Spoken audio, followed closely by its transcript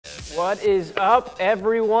What is up,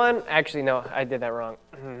 everyone? Actually, no, I did that wrong.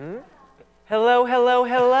 Hello, hello,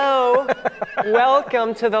 hello.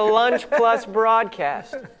 Welcome to the Lunch Plus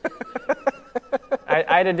broadcast. I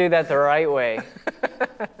had to do that the right way.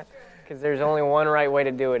 Because there's only one right way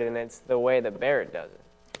to do it, and it's the way that Barrett does it.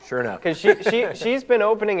 Sure enough. Because she's been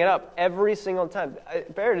opening it up every single time.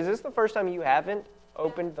 Barrett, is this the first time you haven't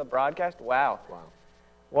opened the broadcast? Wow.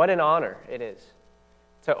 What an honor it is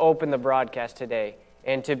to open the broadcast today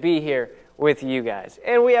and to be here with you guys.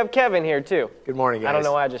 And we have Kevin here, too. Good morning, guys. I don't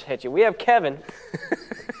know why I just hit you. We have Kevin.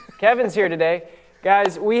 Kevin's here today.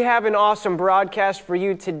 Guys, we have an awesome broadcast for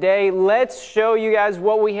you today. Let's show you guys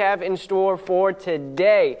what we have in store for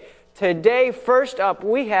today. Today, first up,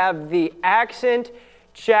 we have the accent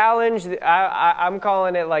challenge. I'm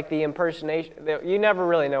calling it like the impersonation. You never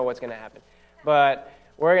really know what's going to happen. But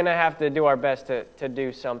we're going to have to do our best to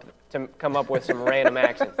do something, to come up with some random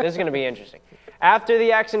accents. This is going to be interesting. After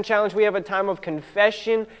the accent challenge, we have a time of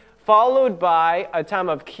confession, followed by a time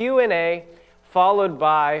of Q&A, followed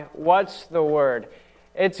by What's the Word?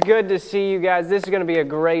 It's good to see you guys. This is going to be a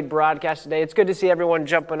great broadcast today. It's good to see everyone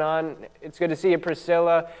jumping on. It's good to see you,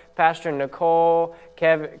 Priscilla, Pastor Nicole,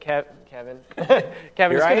 Kevin. Kevin, it's good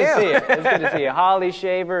to see you. It's good to see you. Holly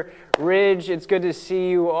Shaver, Ridge, it's good to see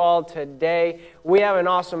you all today. We have an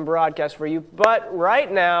awesome broadcast for you. But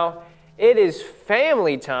right now, it is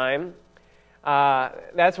family time.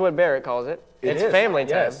 That's what Barrett calls it. It's family time.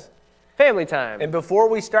 Yes. Family time. And before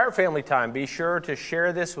we start family time, be sure to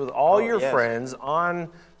share this with all your friends on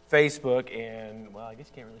Facebook and, well, I guess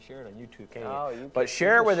you can't really share it on YouTube, can you? But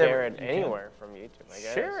share it with share it anywhere from YouTube, I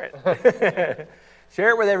guess. Share it.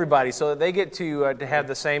 Share it with everybody so that they get to have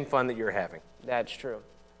the same fun that you're having. That's true.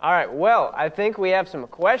 All right, well, I think we have some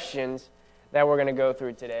questions that we're going to go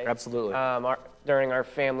through today. Absolutely. During our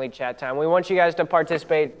family chat time. We want you guys to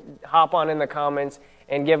participate, hop on in the comments,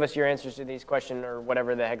 and give us your answers to these questions or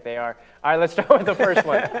whatever the heck they are. All right, let's start with the first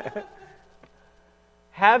one.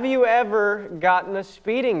 Have you ever gotten a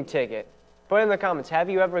speeding ticket? Put in the comments, have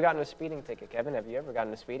you ever gotten a speeding ticket? Kevin, have you ever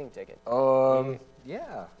gotten a speeding ticket?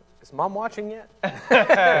 Yeah. Is Mom watching yet?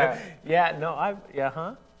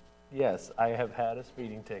 Yes, I have had a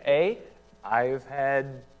speeding ticket. I've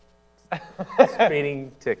had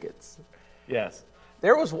speeding tickets. Yes.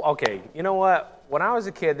 You know what? When I was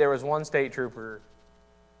a kid, there was one state trooper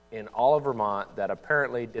in all of Vermont that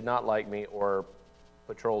apparently did not like me or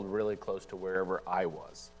patrolled really close to wherever I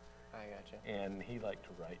was. I gotcha. And he liked to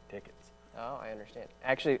write tickets. Oh, I understand.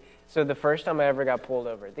 Actually, so the first time I ever got pulled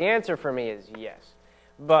over, the answer for me is yes.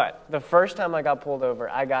 But the first time I got pulled over,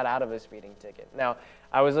 I got out of a speeding ticket. Now,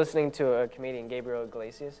 I was listening to a comedian, Gabriel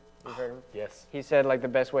Iglesias. You've heard of him? Yes. He said, like, the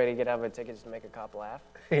best way to get out of a ticket is to make a cop laugh.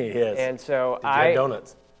 Yes. And so Did you have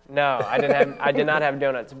donuts? No, I did not have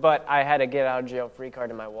donuts, but I had a get out of jail free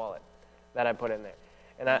card in my wallet that I put in there.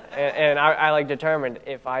 And I like determined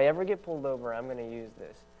if I ever get pulled over, I'm going to use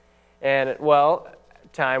this. And well,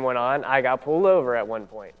 time went on. I got pulled over at one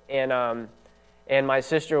point. And my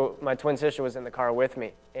twin sister was in the car with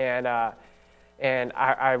me. And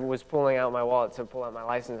I was pulling out my wallet to pull out my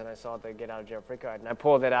license, and I saw the get out of jail free card. And I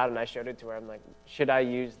pulled it out, and I showed it to her. I'm like, should I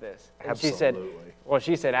use this? And Absolutely.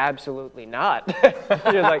 she said, absolutely not.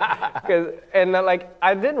 She was like,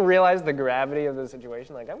 I didn't realize the gravity of the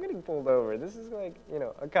situation. Like, I'm getting pulled over. This is like,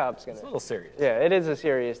 a cop's going to. It's a little serious. Yeah, it is a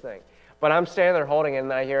serious thing. But I'm standing there holding it,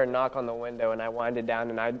 and I hear a knock on the window, and I wind it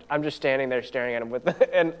down, and I'm just standing there staring at him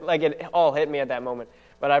and like it all hit me at that moment.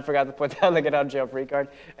 But I forgot to put down the get out of jail free card,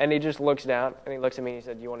 and he just looks down, and he looks at me, and he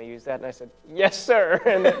said, "You want to use that?" And I said, "Yes, sir."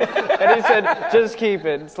 And he said, "Just keep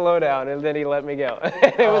it, slow down," and then he let me go.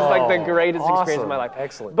 It was like the greatest experience of my life.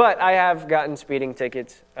 Excellent. But I have gotten speeding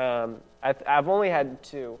tickets. I've only had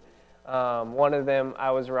two. One of them,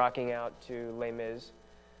 I was rocking out to Les Mis,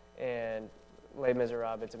 and Les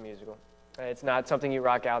Miserables, it's a musical. It's not something you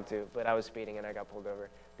rock out to, but I was speeding and I got pulled over.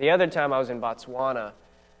 The other time I was in Botswana,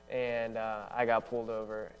 and I got pulled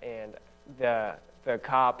over, and the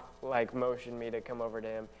cop motioned me to come over to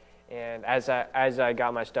him, and as I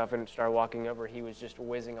got my stuff and started walking over, he was just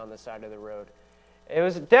whizzing on the side of the road. It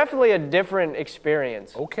was definitely a different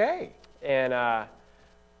experience. Okay. And I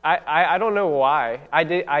don't know why.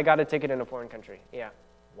 I got a ticket in a foreign country. Yeah.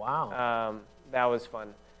 Wow. That was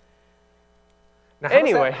fun. Now,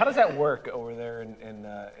 how does that work over there in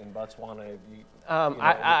Botswana?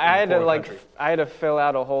 I had to fill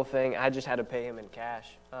out a whole thing. I just had to pay him in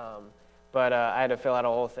cash. But I had to fill out a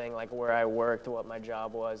whole thing, like where I worked, what my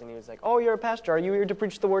job was, and he was like, "Oh, you're a pastor. Are you here to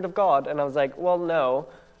preach the word of God?" And I was like, "Well, no,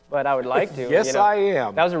 but I would like to." Yes, I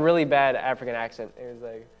am. That was a really bad African accent. It was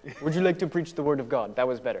like, "Would you like to preach the word of God?" That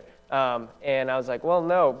was better. And I was like, well,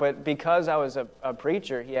 no. But because I was a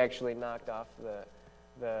preacher, he actually knocked off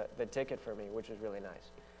the ticket for me, which was really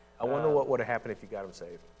nice. I wonder what would have happened if you got him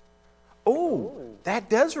saved. Oh, that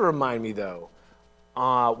does remind me, though.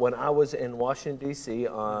 When I was in Washington, D.C.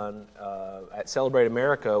 At Celebrate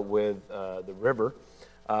America with the river,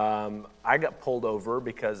 I got pulled over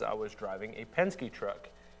because I was driving a Penske truck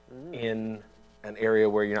in an area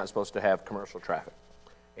where you're not supposed to have commercial traffic.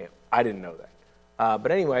 And I didn't know that.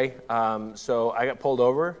 But anyway, so I got pulled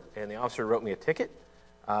over, and the officer wrote me a ticket.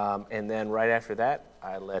 And then right after that,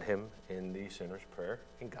 I led him in the sinner's prayer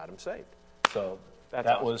and got him saved. So that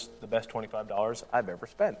awesome. was the best $25 I've ever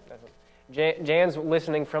spent. Jan's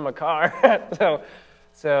listening from a car,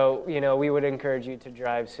 so we would encourage you to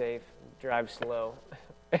drive safe, drive slow.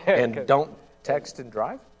 And don't text and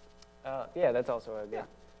drive? Yeah, that's also a good. Yeah.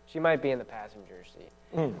 She might be in the passenger seat.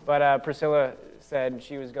 But Priscilla said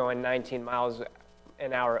she was going 19 miles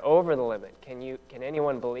an hour over the limit. Can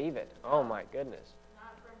anyone believe it? Oh my goodness.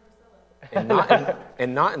 And not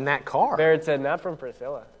in that car. Barrett said, not from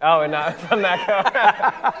Priscilla. Oh, and not from that car.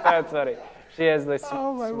 That's funny. She has the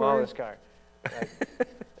smallest car.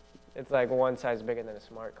 It's like one size bigger than a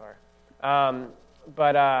smart car.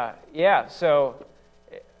 Yeah.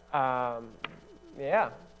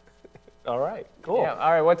 All right, cool. Yeah.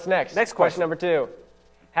 All right, what's next? Next question number 2.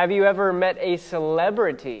 Have you ever met a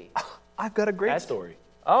celebrity? I've got a great story.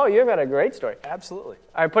 Oh, you've got a great story. Absolutely.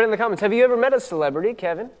 All right, put it in the comments. Have you ever met a celebrity,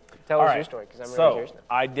 Kevin? Tell us your story, because I'm really curious now.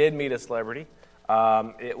 I did meet a celebrity.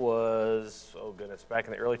 It was, back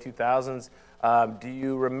in the early 2000s. Do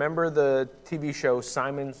you remember the TV show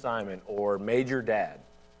Simon Simon or Major Dad?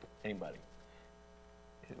 Anybody?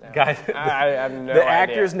 No. Guys, I have no idea. The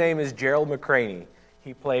actor's name is Gerald McCraney.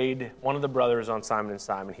 He played one of the brothers on Simon and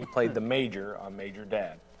Simon. He played the Major on Major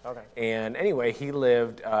Dad. Okay. And anyway, he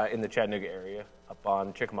lived in the Chattanooga area up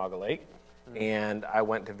on Chickamauga Lake. And I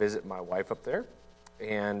went to visit my wife up there.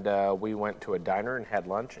 And we went to a diner and had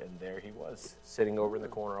lunch, and there he was, sitting over in the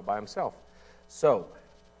corner all by himself. So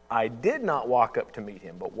I did not walk up to meet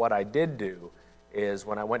him, but what I did do is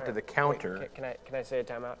when I went to the counter... Wait, can I say a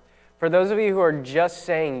timeout? For those of you who are just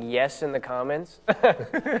saying yes in the comments,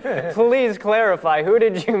 please clarify, who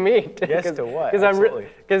did you meet? Yes to what?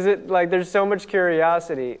 Because there's so much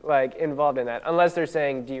curiosity involved in that, unless they're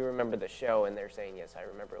saying, do you remember the show? And they're saying, yes, I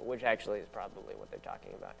remember it, which actually is probably what they're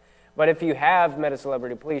talking about. But if you have met a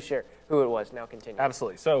celebrity, please share who it was. Now continue.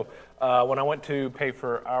 Absolutely. So when I went to pay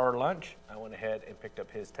for our lunch, I went ahead and picked up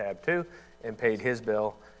his tab too and paid his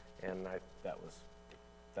bill, and that was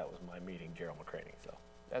my meeting Gerald McCraney. So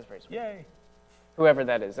that's very sweet. Yay! Whoever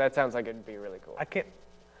that is, that sounds like it'd be really cool. I can't.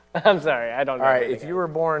 I'm sorry, I don't know. All right, if you were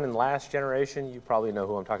born in the last generation, you probably know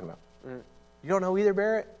who I'm talking about. You don't know either,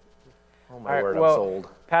 Barrett? Oh my word, I'm sold.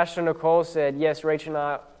 Pastor Nicole said yes.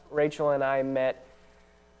 Rachel and I met.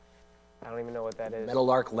 I don't even know what that is.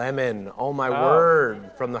 Meadowlark Lemon. Oh my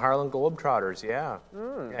word! From the Harlem Globetrotters. Yeah.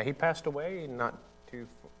 Yeah. He passed away not too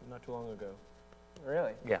long ago.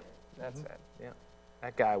 Really? Yeah. That's sad. Yeah.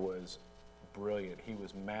 That guy was brilliant. He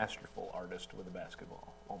was masterful artist with a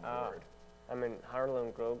basketball. Oh my word. I'm in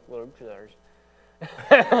Harlem Globetrotters.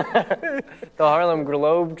 The Harlem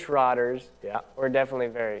Globetrotters. Were definitely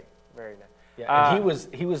very, very nice. Yeah.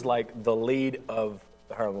 And he was like the lead of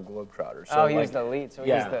the Harlem Globetrotters. So he was the lead, so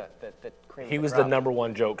he was the cream. He was the number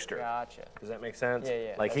one jokester. Gotcha. Does that make sense?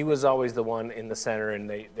 Yeah. Like he was always the one in the center, and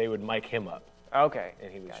they would mic him up. Okay.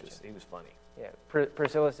 And he was funny. Yeah.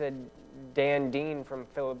 Priscilla said Dan Dean from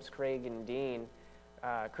Phillips, Craig and Dean,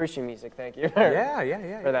 Christian music. Thank you.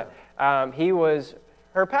 For that. He was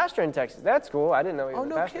her pastor in Texas. That's cool. I didn't know he was a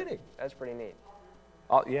pastor. No kidding. That's pretty neat.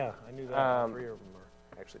 Oh yeah, I knew that. All 3 of them are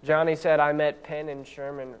actually. Johnny said I met Penn and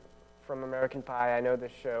Sherman from American Pie. I know the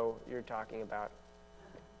show you're talking about.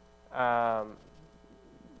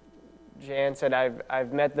 Jan said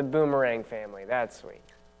I've met the Boomerang family. That's sweet.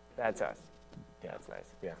 That's us. Yeah. That's nice.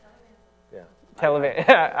 Yeah. Television.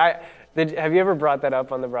 Have you ever brought that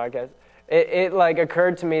up on the broadcast? It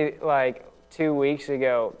occurred to me 2 weeks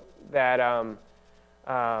ago that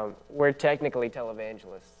we're technically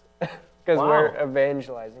televangelists because we're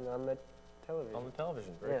evangelizing on the television. On the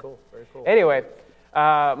television. Very cool. Very cool. Anyway,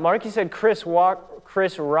 Marky said Chris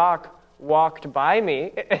Rock walked by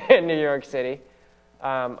me in New York City.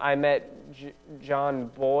 I met John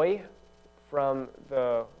Boy from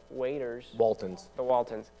the Waiters. Waltons. The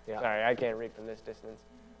Waltons. Yeah. Sorry, I can't read from this distance.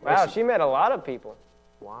 Wow, she met a lot of people.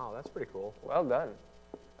 Wow, that's pretty cool. Well done.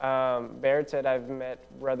 Barrett said I've met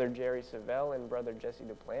Brother Jerry Savelle and Brother Jesse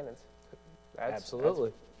Duplantis.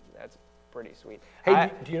 Absolutely. That's pretty sweet.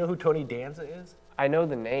 Hey, do you know who Tony Danza is? I know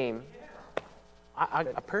the name.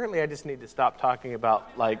 Apparently, I just need to stop talking about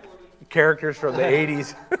characters from the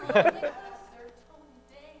 80s.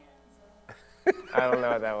 I don't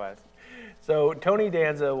know what that was. So Tony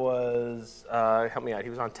Danza was, help me out, he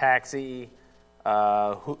was on Taxi.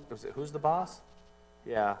 Who's the Boss?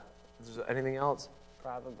 Yeah. Is there anything else?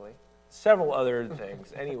 Probably. Several other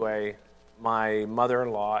things. Anyway, my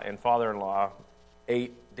mother-in-law and father-in-law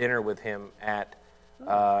ate dinner with him at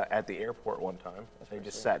the airport one time. They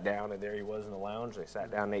just sat down, and there he was in the lounge. They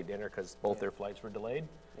sat down and ate dinner because both their flights were delayed.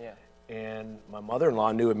 Yeah. And my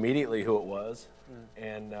mother-in-law knew immediately who it was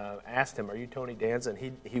and asked him, "Are you Tony Danza?" And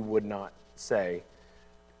he would not say.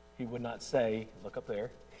 He would not say, look up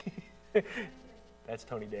there. That's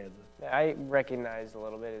Tony Danza. I recognized a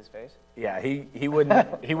little bit his face. Yeah, he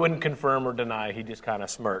wouldn't confirm or deny. He just kind of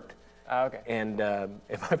smirked. Oh, okay. And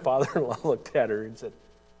my father-in-law looked at her and said,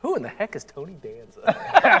 "Who in the heck is Tony Danza?"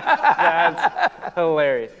 That's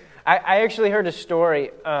hilarious. I actually heard a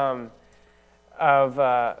story of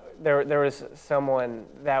there was someone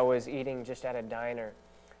that was eating just at a diner,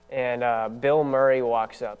 and Bill Murray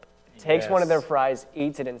walks up, takes one of their fries,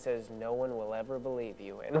 eats it, and says, "No one will ever believe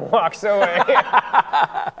you," and walks away.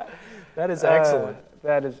 That is excellent.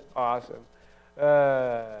 That is awesome.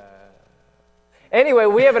 Anyway,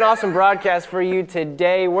 we have an awesome broadcast for you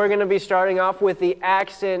today. We're going to be starting off with the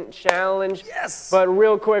accent challenge. Yes. But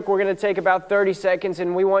real quick, we're going to take about 30 seconds,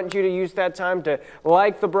 and we want you to use that time to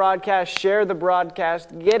like the broadcast, share the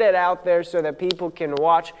broadcast, get it out there so that people can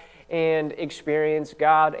watch and experience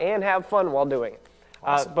God and have fun while doing it.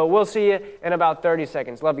 Awesome. But we'll see you in about 30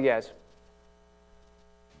 seconds. Love you guys.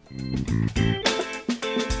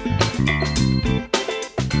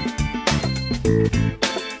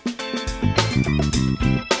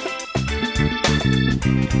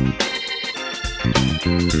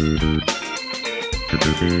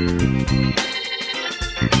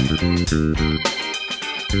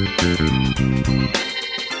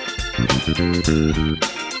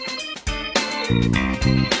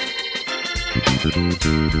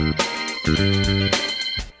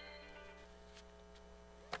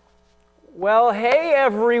 Well, hey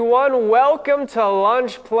everyone, welcome to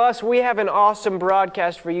Lunch Plus. We have an awesome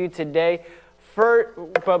broadcast for you today.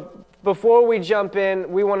 But before we jump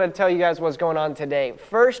in, we want to tell you guys what's going on today.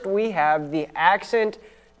 First, we have the accent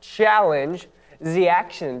challenge. The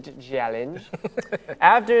accent challenge.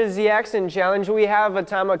 After the accent challenge, we have a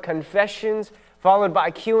time of confessions, followed by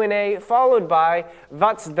Q&A, followed by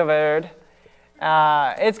What's the Word?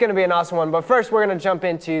 It's going to be an awesome one, but first we're going to jump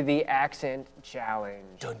into the accent challenge.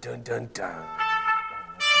 Dun, dun, dun, dun.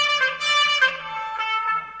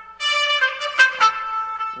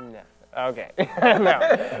 No. Okay.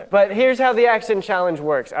 No. But here's how the accent challenge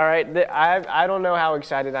works, all right? I don't know how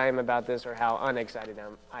excited I am about this or how unexcited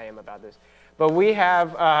I am about this. But we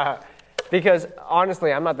have, because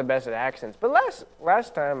honestly, I'm not the best at accents. But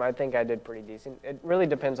last time, I think I did pretty decent. It really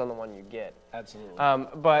depends on the one you get. Absolutely.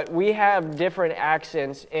 But we have different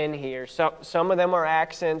accents in here. Some of them are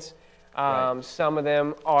accents. Right. Some of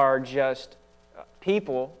them are just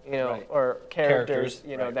people, Right. or characters,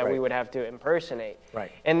 Right, that we right. would have to impersonate.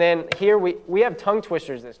 Right. And then here we have tongue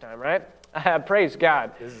twisters this time, right? Praise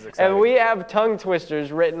God. This is exciting. And we have tongue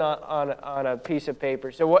twisters written on a piece of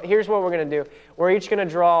paper. So here's what we're going to do. We're each going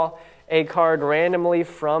to draw a card randomly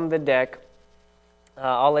from the deck.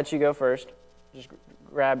 I'll let you go first. Just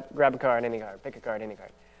grab a card, any card. Pick a card, any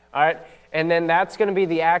card. All right? And then that's going to be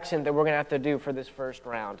the accent that we're going to have to do for this first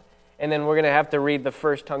round. And then we're going to have to read the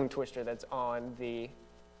first tongue twister that's on the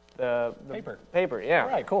paper, yeah. All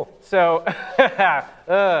right, cool. So,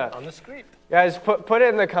 On the script. guys, put it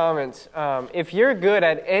in the comments. If you're good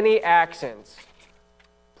at any accents,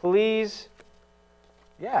 please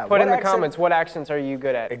Yeah. put in the accent- comments what accents are you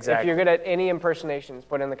good at. Exactly. If you're good at any impersonations,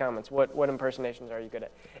 put in the comments what impersonations are you good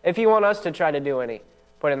at. If you want us to try to do any,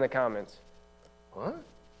 put in the comments. What?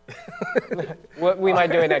 We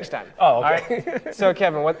might do it next time. Oh, okay. All right? So,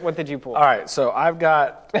 Kevin, what did you pull? All right, so I've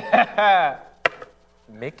got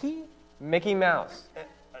Mickey? Mickey Mouse.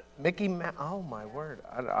 Mickey Mouse. Oh, my word.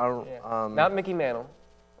 I don't, Yeah. Not Mickey Mantle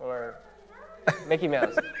or Mickey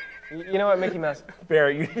Mouse. You know what Mickey Mouse?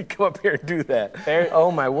 Barry, you need to come up here and do that. Barry-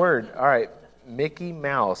 Oh, my word. All right, Mickey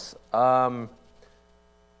Mouse. That's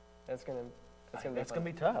gonna be That's fun. going to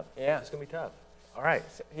be tough. Yeah. It's going to be tough. All right.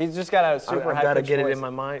 He's just got a super I've high got to pitched get it voice. in my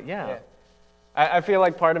mind. Yeah. Yeah. I feel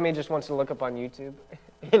like part of me just wants to look up on YouTube,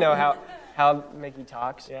 how Mickey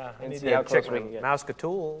talks. Yeah, I and need see to how close check we my can get.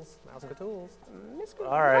 Mouse-catools.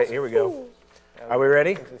 All right, here we go. Are we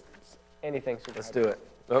ready? Anything super. Let's do it.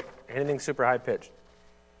 Oh, anything super high pitched.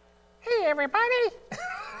 Hey, everybody!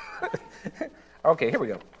 Okay, here we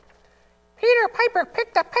go. Peter Piper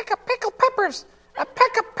picked a peck of pickled peppers. A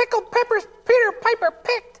peck of pickled peppers Peter Piper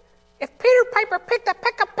picked. If Peter Piper picked a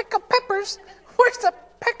peck of pickled peppers, where's the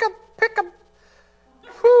peck of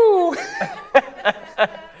whoo?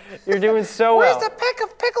 You're doing so Where's well. the peck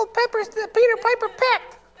of pickled peppers that Peter Piper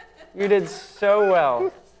picked? You did so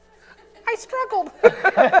well. I struggled.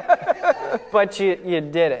 But you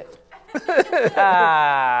did it.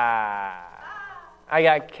 Ah. I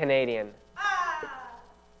got Canadian.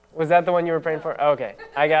 Was that the one you were praying for? Okay.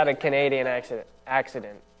 I got a Canadian accent.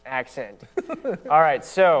 All right,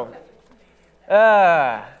 so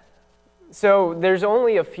there's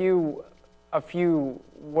only a few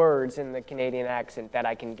words in the Canadian accent that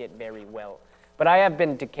I can get very well. But I have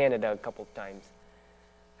been to Canada a couple times.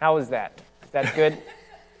 How is that? Is that good?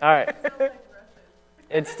 All right.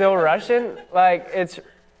 It's still Russian? Like, it's...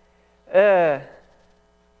 Okay.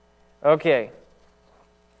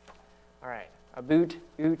 All right. A boot,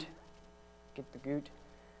 oot. Get the goot,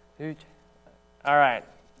 oot. All right.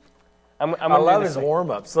 I'm I gonna love do his this.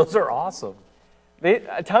 warm-ups. Those are awesome.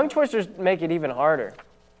 Tongue twisters make it even harder.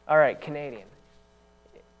 All right, Canadian.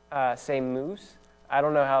 Say moose. I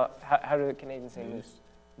don't know how do the Canadians say moose?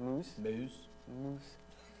 Moose? Moose.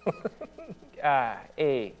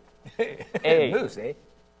 A. Moose, eh?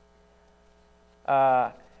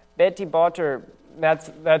 Betty Botter. That's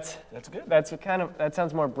good. That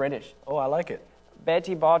sounds more British. Oh, I like it.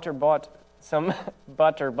 Betty Botter bought some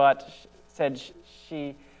butter, but said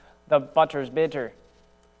she, the butter's bitter.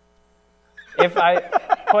 If I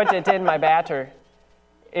put it in my batter,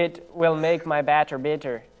 it will make my batter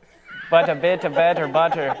bitter. But a bit of better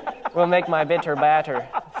butter will make my bitter batter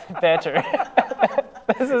better.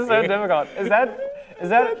 This is so difficult. Is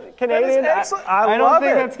that Canadian? That is excellent. I don't love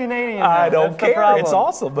think it. that's Canadian. I though. don't That's the care. It's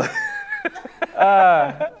problem.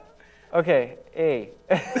 awesome. Okay, A.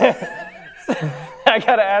 I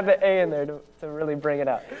gotta add the A in there to really bring it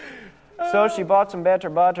out. So she bought some better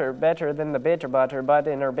butter, better than the bitter butter, but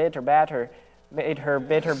in her bitter batter made her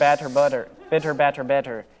bitter batter butter, bitter batter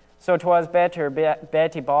better. So 'twas better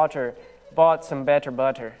Betty Botter bought some better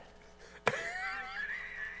butter.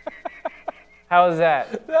 How was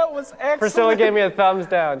that? That was excellent. Priscilla gave me a thumbs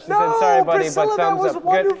down. She said, "Sorry, buddy, Priscilla, but that thumbs was up."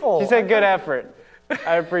 wonderful. She said, "Good effort."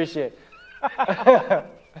 I appreciate. I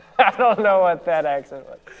don't know what that accent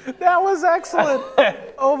was. That was excellent.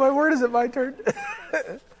 Oh, my word, is it my turn?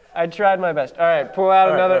 I tried my best. All right, pull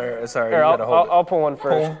out another. all right, sorry, Here, you I'll, gotta hold I'll, I'll pull one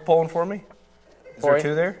first. Pull one for me? Is there For you?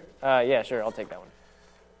 two there? Yeah, sure, I'll take that one.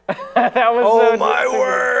 That was Oh, so my difficult.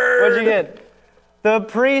 word. What'd you get? The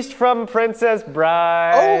priest from Princess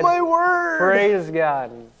Bride. Oh, my word. Praise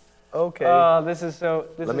God. Okay. Oh, this is so.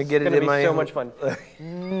 This Let is me get it gonna in be my. so much fun.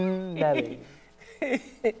 Nelly.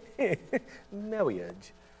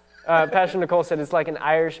 Marriage. Pastor Nicole said it's like an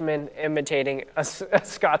Irishman imitating a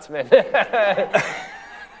Scotsman. That's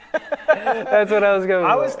what I was going.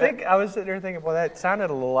 I was sitting there thinking, well, that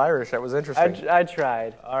sounded a little Irish. That was interesting. I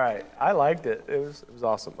tried. All right, I liked it. It was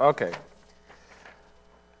awesome. Okay.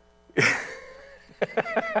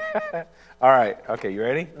 All right. Okay, you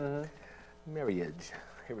ready? Mm-hmm. Marriage.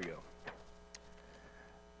 Here we go.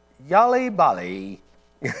 Yali Bali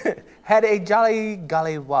had a jolly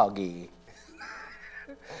golly woggy.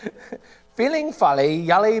 Feeling folly,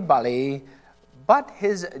 yali bali, but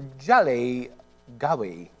his jolly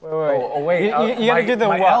gowie. Wait. You got to do the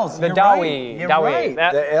L's. the You're dowie. right. You're Dowie. right.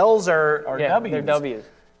 That- The L's are yeah, W's. they're W's.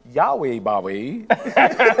 Yowie Bowie.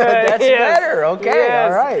 That's Yes. better. Okay.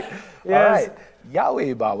 Yes. All right. Yes. All right.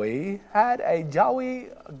 Yowie Bowie had a jolly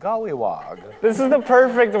gowie wog. This is the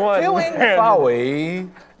perfect one. Feeling fowie,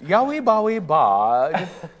 yowie bowie bog.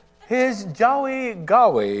 His jolly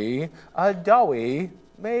gowie, a dowie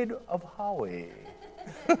made of howie.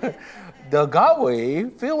 The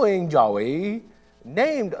gowie, feeling jolly,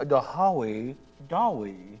 named the howie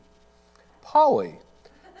dowie. Polly.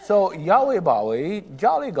 So yowie bowie,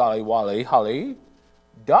 jolly golly wally holly,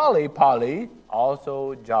 dolly polly,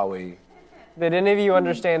 also jolly. Did any of you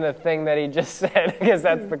understand the thing that he just said? Because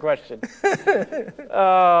that's the question.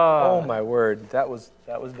 Oh my word, that was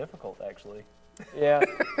difficult actually. Yeah.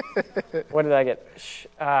 What did I get?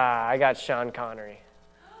 I got Sean Connery.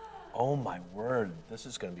 Oh my word, this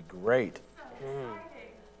is going to be great.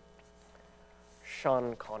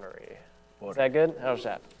 Sean Connery. Is that good? How's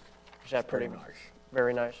that? Is that pretty Very nice.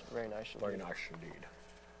 Very nice. Very nice. Very nice indeed.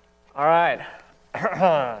 All right.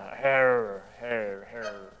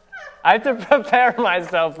 I have to prepare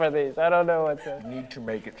myself for these. I don't know what to. You need to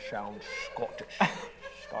make it sound Scottish.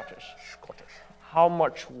 Scottish. Scottish. How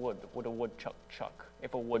much wood would a woodchuck chuck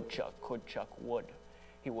if a woodchuck could chuck wood?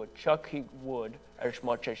 He would chuck wood as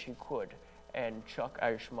much as he could, and chuck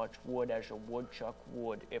as much wood as a woodchuck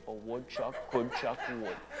would if a woodchuck could chuck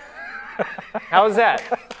wood. How's that?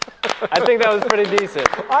 I think that was pretty decent.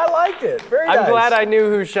 I liked it. Very nice. I'm glad I knew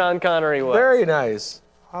who Sean Connery was. Very nice.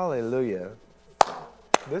 Hallelujah.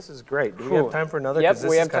 This is great. Do we have time for another? Yep, 'Cause this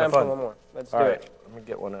we is have kinda time for fun. one more. Let's All do right. it. Let me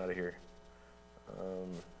get one out of here.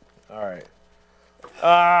 All right.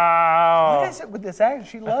 Oh. What is it with this accent?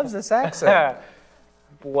 She loves this accent.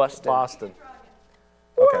 Boston.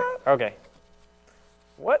 Okay. Okay.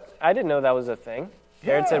 What? I didn't know that was a thing.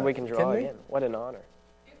 Jared said we can draw can we? again. What an honor.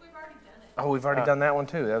 Oh, we've already done that one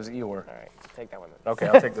too. That was Eeyore. All right, take that one then. Okay,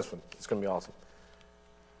 I'll take this one. It's going to be awesome.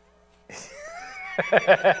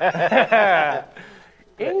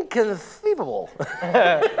 Inconceivable.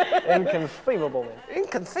 Inconceivable, man.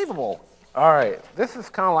 Inconceivable. All right. This is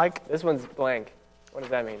kind of like. This one's blank. What does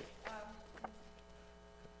that mean?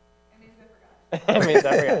 It means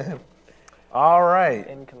I forgot. All right.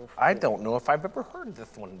 Inconceivable. I don't know if I've ever heard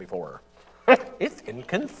this one before. It's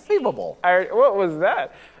inconceivable. What was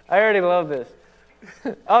that? I already love this.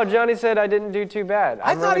 Oh, Johnny said I didn't do too bad.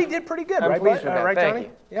 I thought he did pretty good, I'm right? pleased with that. Right, Thank Johnny?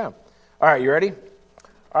 you. Yeah. All right, you ready?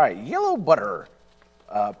 All right, yellow butter,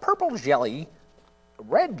 purple jelly,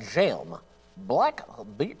 red jam, black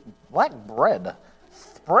bread.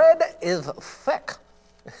 Spread is thick.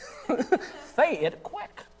 Say it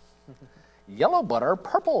quick. Yellow butter,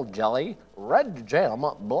 purple jelly, red jam,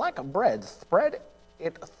 black bread. Spread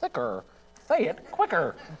it thicker. Say it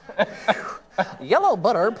quicker. Yellow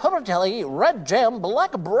butter, purple jelly, red jam,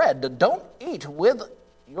 black bread. Don't eat with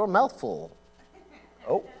your mouth full.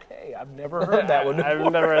 Okay, I've never heard that one before.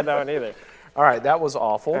 I've never heard that one either. All right, that was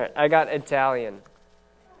awful. All right, I got Italian.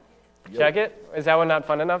 Check it. Is that one not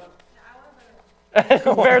fun enough?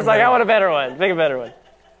 Bear's like, I want a better one. Think a better one.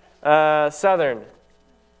 Southern.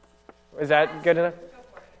 Is that good enough?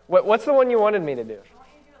 What's the one you wanted me to do?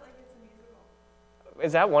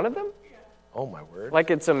 Is that one of them? Oh, my word.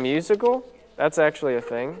 Like it's a musical? That's actually a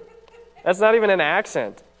thing. That's not even an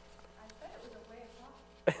accent.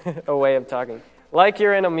 A way of talking. Like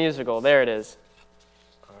you're in a musical. There it is.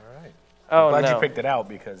 All right. Oh, I'm glad no. you picked it out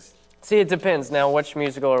because See, it depends. Now, which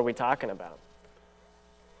musical are we talking about?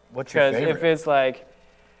 what's your Because favorite? if it's like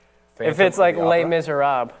Phantom of the Les Opera?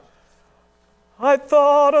 Miserables. I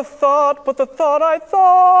thought a thought, but the thought I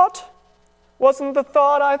thought wasn't the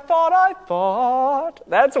thought I thought I thought.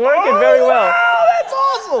 That's working very well. Wow, that's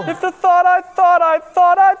awesome. If the thought I thought I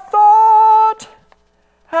thought I thought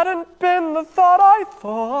hadn't been the thought I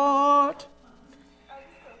thought,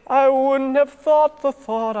 I wouldn't have thought the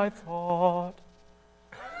thought I thought.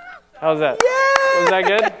 How's that? Yes! Was that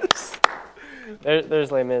good?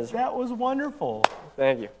 There's Les Mis. That was wonderful.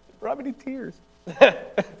 Thank you. Brought me to tears.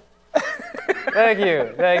 Thank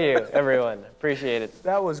you, everyone. Appreciate it.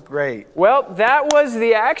 That was great. Well, that was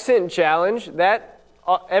the accent challenge. That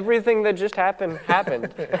everything that just happened.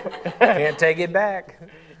 Can't take it back.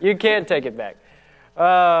 You can't take it back.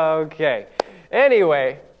 Okay.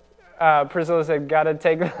 Anyway, Priscilla said, "Gotta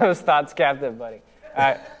take those thoughts captive, buddy."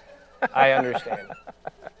 I understand.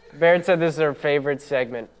 Baird said this is her favorite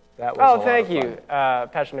segment. That was a lot thank of you.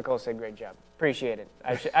 Passion Nicole said, "Great job. Appreciate it.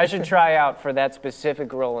 I should try out for that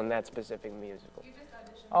specific role in that specific musical."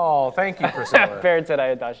 Oh, thank you, Priscilla. Baird said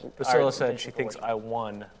I auditioned. Priscilla said she thinks I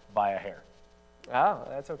won by a hair. Oh,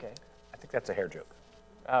 that's okay. I think that's a hair joke.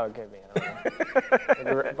 Oh, it could be. I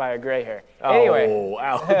don't know. By a gray hair. Anyway. Oh,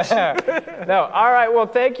 ouch. No. All right. Well,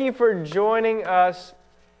 thank you for joining us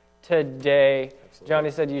today. Absolutely.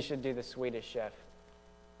 Johnny said you should do the Swedish Chef.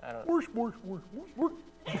 I don't know.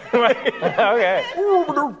 Okay.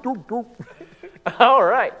 All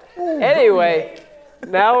right. Anyway,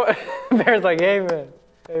 now Bear's like, amen.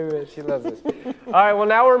 Amen. She loves this. All right. Well,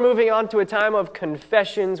 now we're moving on to a time of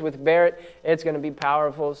confessions with Barrett. It's going to be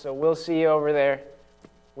powerful, so we'll see you over there.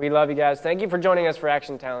 We love you guys. Thank you for joining us for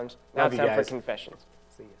Action Challenge. Now it's time for confessions.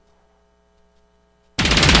 See you.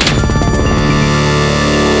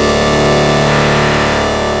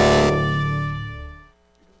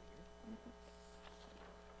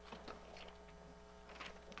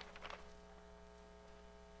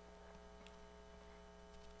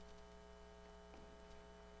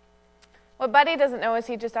 What Buddy doesn't know is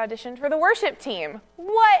he just auditioned for the worship team.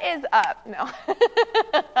 What is up? No.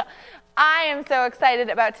 I am so excited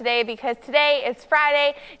about today because today is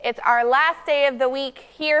Friday. It's our last day of the week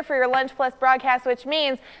here for your Lunch Plus broadcast, which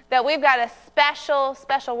means that we've got a special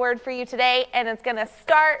word for you today, and it's going to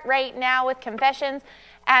start right now with confessions.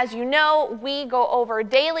 As you know, we go over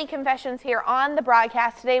daily confessions here on the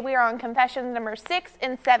broadcast. Today we are on confessions number 6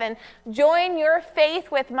 and 7. Join your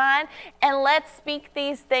faith with mine and let's speak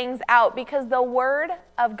these things out, because the Word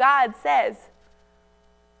of God says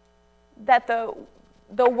that the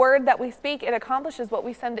word that we speak, it accomplishes what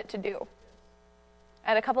we send it to do.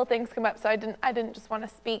 And a couple things come up, so I didn't just want to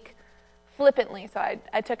speak flippantly, so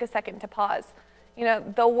I took a second to pause. You know,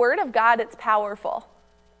 the Word of God, it's powerful.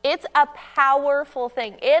 It's a powerful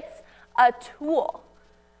thing. It's a tool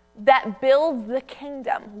that builds the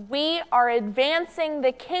kingdom. We are advancing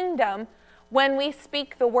the kingdom when we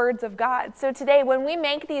speak the words of God. So today, when we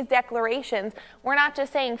make these declarations, we're not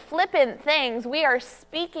just saying flippant things. We are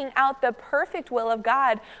speaking out the perfect will of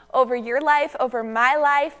God over your life, over my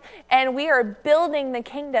life, and we are building the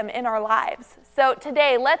kingdom in our lives. So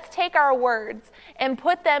today, let's take our words and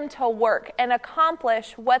put them to work and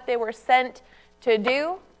accomplish what they were sent to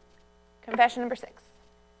do. Confession number 6.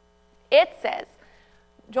 It says,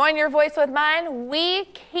 join your voice with mine. We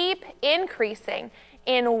keep increasing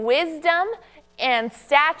in wisdom and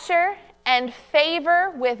stature and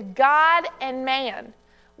favor with God and man.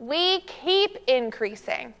 We keep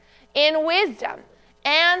increasing in wisdom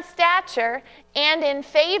and stature and in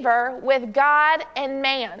favor with God and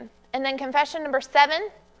man. And then confession number 7,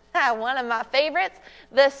 one of my favorites,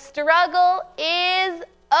 the struggle is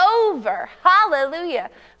over. Hallelujah.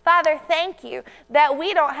 Father, thank you that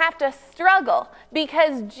we don't have to struggle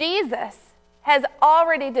because Jesus has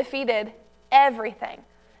already defeated everything.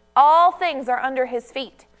 All things are under his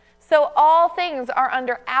feet. So all things are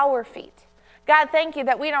under our feet. God, thank you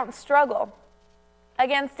that we don't struggle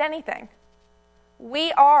against anything.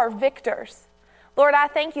 We are victors. Lord, I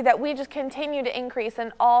thank you that we just continue to increase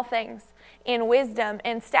in all things, in wisdom,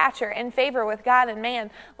 in stature, in favor with God and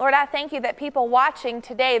man. Lord, I thank you that people watching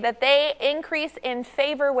today, that they increase in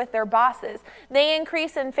favor with their bosses. They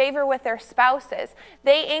increase in favor with their spouses.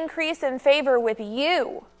 They increase in favor with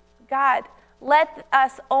you. God, let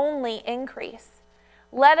us only increase.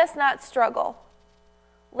 Let us not struggle.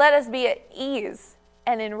 Let us be at ease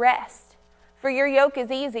and in rest. For your yoke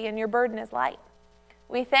is easy and your burden is light.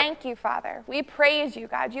 We thank you, Father. We praise you,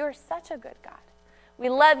 God. You are such a good God. We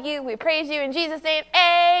love you. We praise you. In Jesus' name,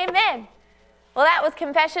 amen. Well, that was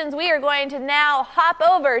confessions. We are going to now hop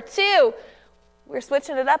over to, we're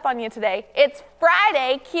switching it up on you today. It's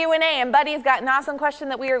Friday Q&A, and Buddy's got an awesome question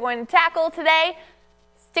that we are going to tackle today.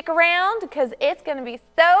 Stick around because it's going to be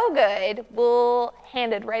so good. We'll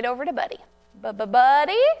hand it right over to Buddy.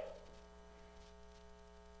 Buddy?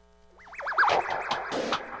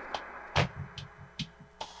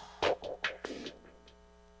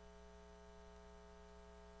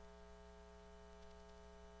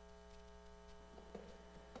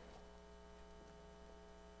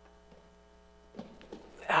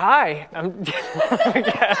 Hi.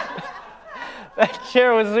 That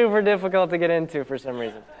chair was super difficult to get into for some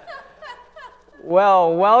reason.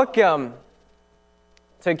 Well, welcome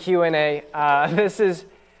to Q&A.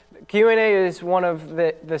 Q&A is one of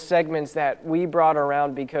the segments that we brought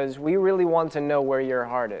around because we really want to know where your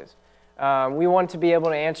heart is. We want to be able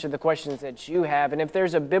to answer the questions that you have, and if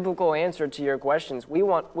there's a biblical answer to your questions, we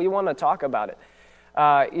want to talk about it.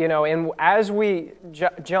 And as we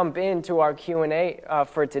jump into our Q&A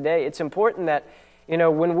for today, it's important that,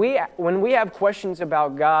 when we have questions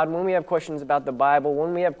about God, when we have questions about the Bible,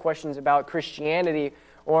 when we have questions about Christianity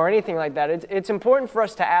or anything like that, it's important for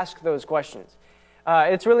us to ask those questions.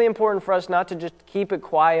 It's really important for us not to just keep it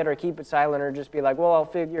quiet or keep it silent or just be like, well, I'll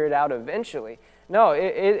figure it out eventually. No,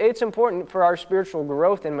 it's important for our spiritual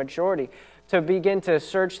growth and maturity to begin to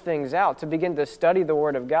search things out, to begin to study the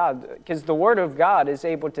Word of God, because the Word of God is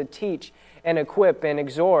able to teach and equip and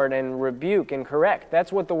exhort and rebuke and correct.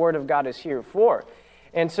 That's what the Word of God is here for.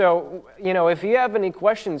 And so, if you have any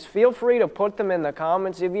questions, feel free to put them in the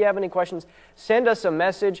comments. If you have any questions, send us a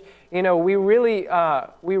message. We really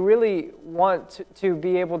want to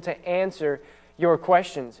be able to answer your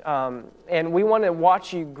questions, and we want to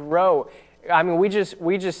watch you grow. I mean, we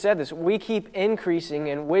just said this. We keep increasing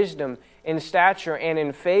in wisdom, in stature, and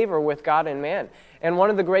in favor with God and man. And one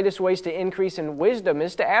of the greatest ways to increase in wisdom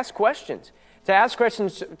is to ask questions. To ask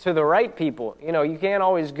questions to the right people. You can't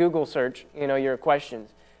always Google search, your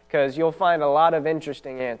questions, because you'll find a lot of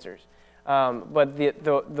interesting answers. But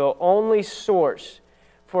the only source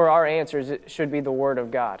for our answers should be the Word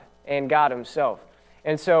of God and God Himself.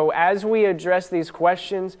 And so as we address these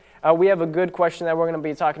questions, we have a good question that we're going to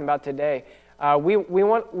be talking about today. We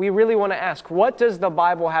really want to ask, what does the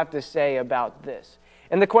Bible have to say about this?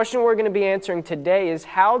 And the question we're going to be answering today is,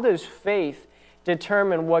 how does faith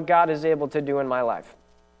determine what God is able to do in my life?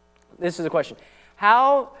 This is the question.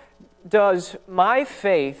 How does my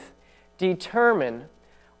faith determine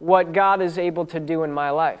what God is able to do in my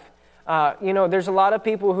life? There's a lot of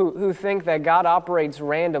people who think that God operates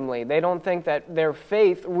randomly. They don't think that their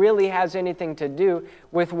faith really has anything to do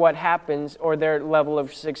with what happens or their level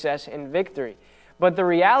of success and victory. But the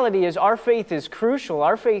reality is our faith is crucial.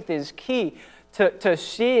 Our faith is key to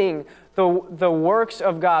seeing the works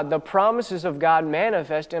of God, the promises of God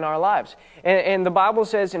manifest in our lives. And the Bible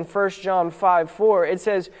says in 1 John 5:4, it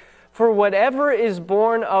says, "For whatever is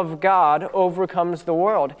born of God overcomes the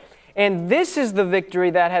world. And this is the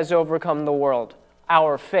victory that has overcome the world,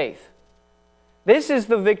 our faith." This is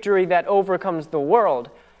the victory that overcomes the world,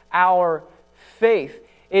 our faith.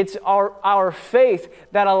 It's our faith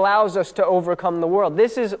that allows us to overcome the world.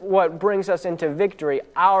 This is what brings us into victory,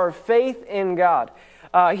 our faith in God.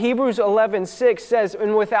 Hebrews 11:6 says,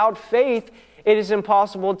 "And without faith, it is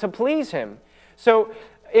impossible to please Him." So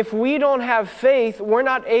if we don't have faith, we're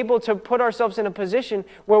not able to put ourselves in a position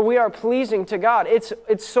where we are pleasing to God. It's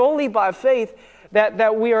solely by faith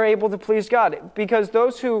that we are able to please God, because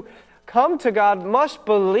those who come to God must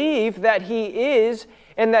believe that He is,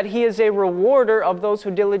 and that He is a rewarder of those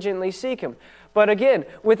who diligently seek Him. But again,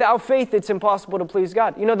 without faith, it's impossible to please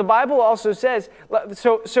God. You know, the Bible also says,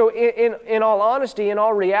 so in all honesty, in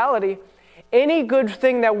all reality, any good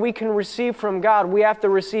thing that we can receive from God, we have to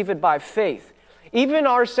receive it by faith. Even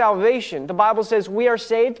our salvation, the Bible says we are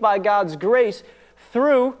saved by God's grace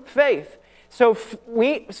through faith. So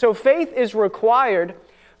faith is required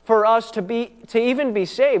for us to even be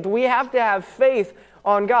saved. We have to have faith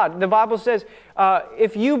on God. The Bible says,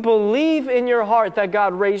 if you believe in your heart that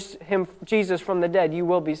God raised Jesus from the dead, you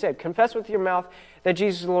will be saved. Confess with your mouth that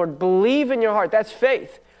Jesus is the Lord. Believe in your heart. That's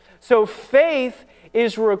faith. So faith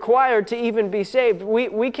is required to even be saved.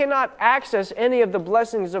 We cannot access any of the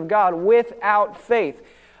blessings of God without faith.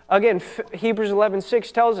 Again, Hebrews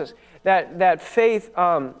 11:6 tells us that faith,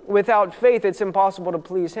 without faith, it's impossible to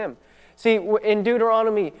please Him. See, in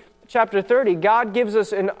Deuteronomy chapter 30, God gives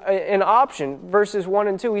us an option, verses 1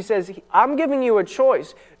 and 2. He says, I'm giving you a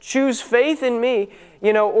choice. Choose faith in me,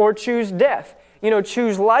 or choose death.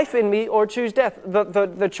 Choose life in me or choose death.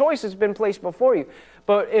 The choice has been placed before you.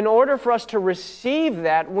 But in order for us to receive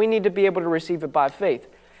that, we need to be able to receive it by faith.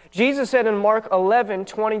 Jesus said in Mark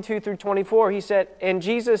 11:22-24, He said, and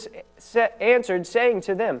Jesus answered, saying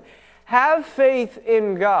to them, have faith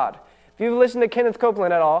in God. If you've listened to Kenneth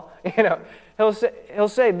Copeland at all, he'll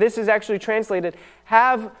say, this is actually translated,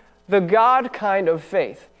 have the God kind of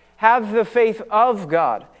faith. Have the faith of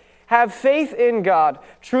God. Have faith in God.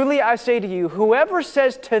 Truly I say to you, whoever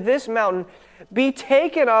says to this mountain, be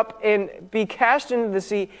taken up and be cast into the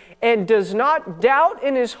sea, and does not doubt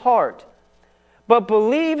in his heart, but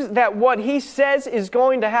believes that what he says is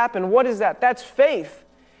going to happen. What is that? That's faith.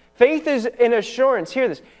 Faith is an assurance. Hear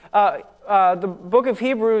this. The book of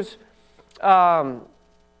Hebrews, I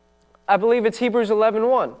believe it's Hebrews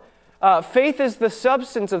 11:1. Faith is the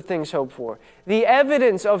substance of things hoped for, the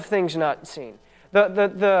evidence of things not seen.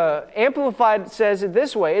 The Amplified says it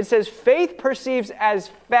this way. It says, faith perceives as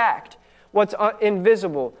fact what's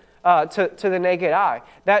invisible to the naked eye.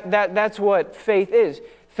 That's what faith is.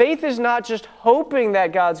 Faith is not just hoping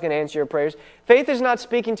that God's going to answer your prayers. Faith is not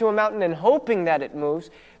speaking to a mountain and hoping that it moves.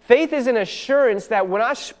 Faith is an assurance that when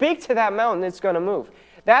I speak to that mountain, it's going to move.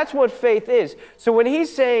 That's what faith is. So when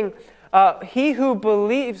he's saying, he who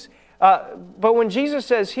believes, but when Jesus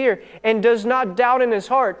says here, and does not doubt in his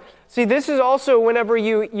heart, see, this is also whenever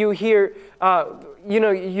you hear,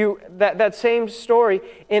 that same story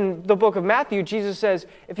in the book of Matthew, Jesus says,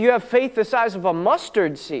 if you have faith the size of a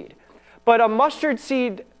mustard seed, but a mustard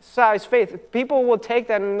seed size faith, people will take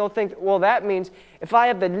that and they'll think, well, that means if I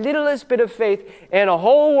have the littlest bit of faith and a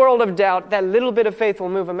whole world of doubt, that little bit of faith will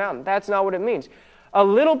move a mountain. That's not what it means. A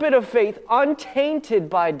little bit of faith,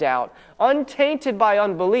 untainted by doubt, untainted by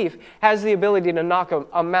unbelief, has the ability to knock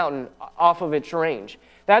a mountain off of its range.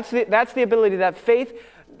 That's the ability that faith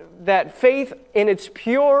in its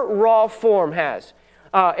pure, raw form has.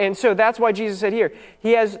 And so that's why Jesus said here,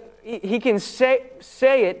 he can say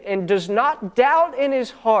it and does not doubt in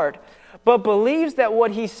his heart, but believes that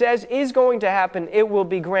what he says is going to happen, it will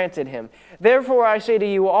be granted him. Therefore I say to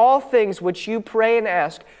you, all things which you pray and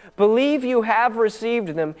ask, believe you have received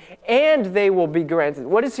them, and they will be granted.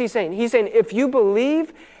 What is he saying? He's saying if you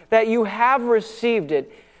believe that you have received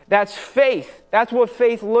it, that's faith. That's what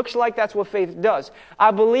faith looks like. That's what faith does.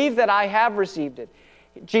 I believe that I have received it.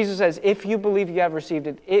 Jesus says, if you believe you have received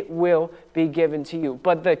it, it will be given to you.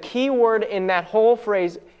 But the key word in that whole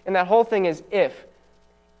phrase, in that whole thing is if.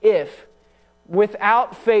 If.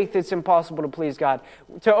 Without faith, it's impossible to please God.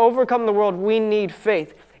 To overcome the world, we need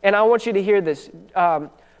faith. And I want you to hear this.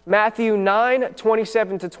 Matthew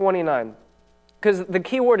 9:27-29. Because the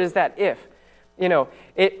key word is that if.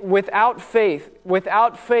 Without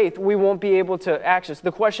faith, we won't be able to access.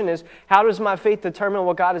 The question is, how does my faith determine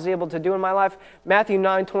what God is able to do in my life? Matthew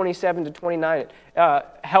 9:27-29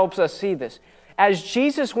 helps us see this. As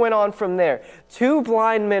Jesus went on from there, 2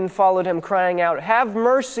 blind men followed him, crying out, "Have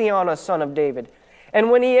mercy on us, Son of David." And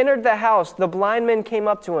when he entered the house, the blind men came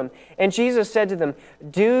up to him, and Jesus said to them,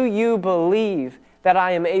 "Do you believe that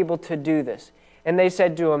I am able to do this?" And they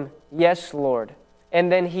said to him, "Yes, Lord."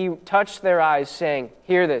 And then he touched their eyes, saying,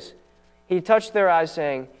 hear this, he touched their eyes,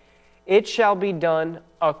 saying, "It shall be done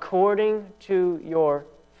according to your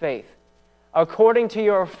faith." According to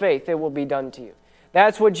your faith, it will be done to you.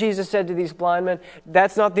 That's what Jesus said to these blind men.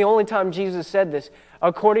 That's not the only time Jesus said this.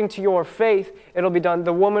 According to your faith, it'll be done.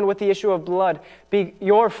 The woman with the issue of blood,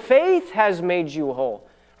 your faith has made you whole.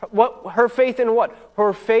 Her faith in what?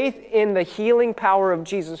 Her faith in the healing power of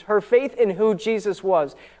Jesus. Her faith in who Jesus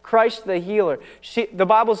was, Christ the healer. The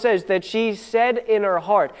Bible says that she said in her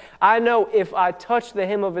heart, "I know if I touch the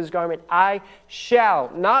hem of his garment, I shall,"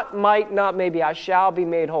 not might, not maybe, "I shall be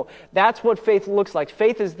made whole." That's what faith looks like.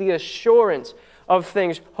 Faith is the assurance of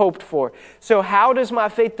things hoped for. So how does my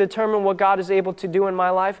faith determine what God is able to do in my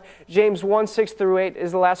life? James 1:6-8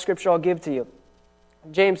 is the last scripture I'll give to you.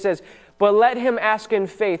 James says, "But let him ask in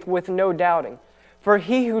faith with no doubting. For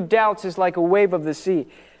he who doubts is like a wave of the sea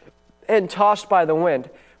and tossed by the wind.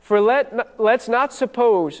 For let not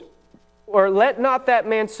that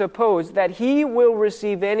man suppose that he will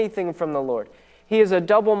receive anything from the Lord. He is a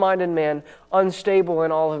double-minded man, unstable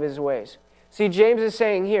in all of his ways." See, James is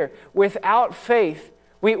saying here, without faith,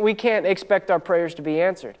 we can't expect our prayers to be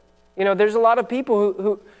answered. You know, there's a lot of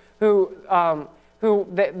people who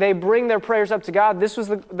they bring their prayers up to God. This was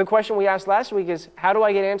the question we asked last week is, how do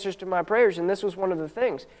I get answers to my prayers? And this was one of the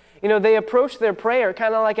things. You know, they approach their prayer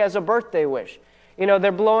kind of like as a birthday wish. You know,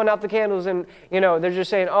 they're blowing out the candles and, you know, they're just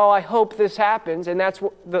saying, "Oh, I hope this happens." And that's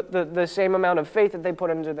the same amount of faith that they put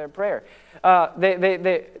into their prayer.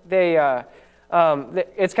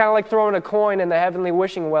 It's kind of like throwing a coin in the heavenly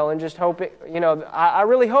wishing well and just hoping, you know, I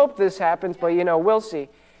really hope this happens, but, you know, we'll see.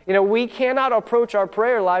 You know, we cannot approach our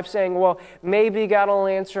prayer life saying, well, maybe God will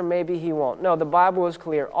answer, maybe he won't. No, the Bible is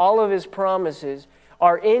clear. All of his promises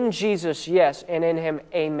are in Jesus, yes, and in him,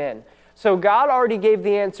 amen. So God already gave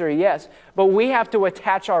the answer, yes, but we have to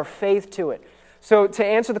attach our faith to it. So to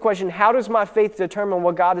answer the question, how does my faith determine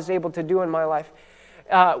what God is able to do in my life?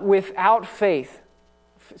 Without faith,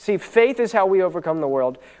 see, faith is how we overcome the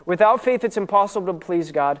world. Without faith, it's impossible to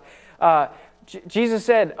please God. Jesus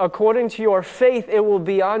said, according to your faith, it will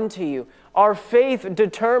be unto you. Our faith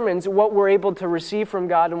determines what we're able to receive from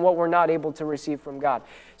God and what we're not able to receive from God.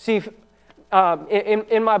 See,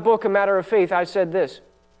 in my book, A Matter of Faith, I said this.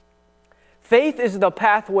 Faith is the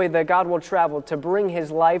pathway that God will travel to bring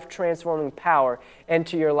his life-transforming power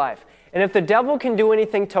into your life. And if the devil can do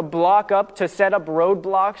anything to block up, to set up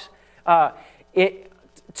roadblocks,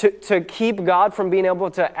 to keep God from being able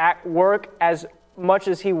to work as much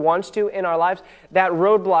as he wants to in our lives, that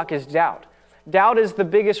roadblock is doubt. Doubt is the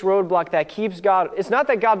biggest roadblock that keeps God. It's not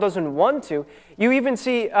that God doesn't want to. You even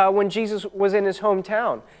see when Jesus was in his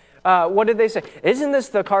hometown, what did they say? Isn't this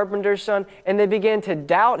the carpenter's son? And they began to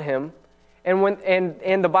doubt him.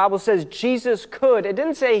 And the Bible says Jesus could. It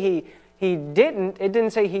didn't say he didn't. It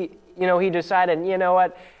didn't say he decided, you know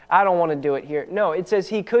what, I don't want to do it here. No, it says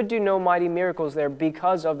he could do no mighty miracles there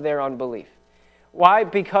because of their unbelief. Why?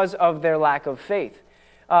 Because of their lack of faith.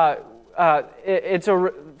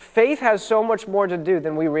 Faith has so much more to do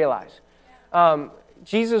than we realize.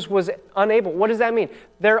 Jesus was unable. What does that mean?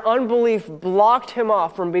 Their unbelief blocked him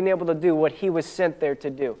off from being able to do what he was sent there to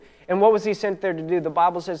do. And what was he sent there to do? The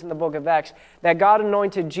Bible says in the book of Acts that God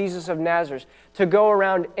anointed Jesus of Nazareth to go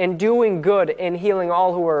around and doing good and healing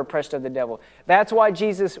all who were oppressed of the devil. That's why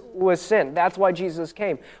Jesus was sent. That's why Jesus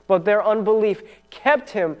came. But their unbelief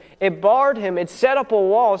kept him. It barred him. It set up a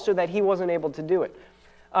wall so that he wasn't able to do it.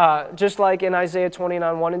 Just like in Isaiah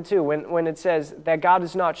 29:1-2, when it says that God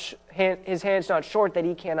is not, his hand's not short that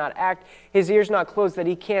he cannot act, his ear's not closed that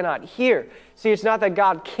he cannot hear. See, it's not that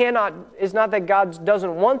God cannot, it's not that God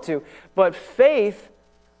doesn't want to, but faith,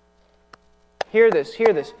 hear this,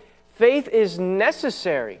 faith is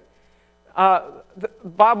necessary. The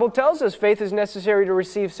Bible tells us faith is necessary to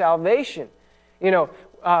receive salvation. You know,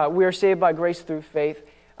 we are saved by grace through faith.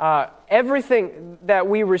 Everything that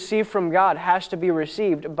we receive from God has to be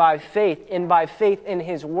received by faith, and by faith in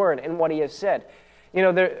his word and what he has said.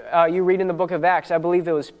 You know, you read in the book of Acts, I believe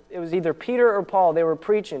it was either Peter or Paul, they were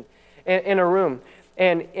preaching in a room,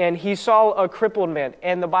 and he saw a crippled man,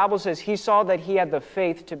 and the Bible says he saw that he had the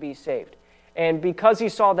faith to be saved. And because he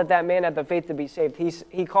saw that man had the faith to be saved,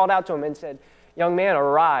 he called out to him and said, "Young man,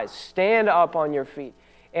 arise, stand up on your feet."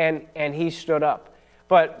 And he stood up.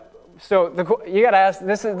 But so you got to ask,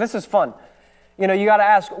 this is fun. You know, you got to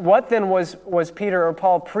ask, what then was Peter or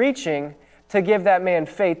Paul preaching to give that man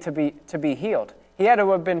faith to be healed. He had to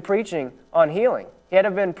have been preaching on healing. He had to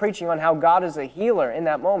have been preaching on how God is a healer in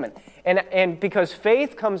that moment. And because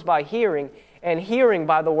faith comes by hearing, and hearing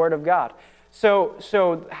by the word of God.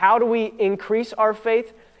 So how do we increase our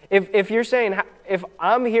faith? If you're saying, if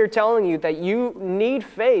I'm here telling you that you need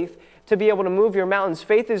faith to be able to move your mountains,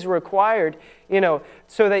 faith is required,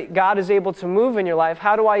 so that God is able to move in your life.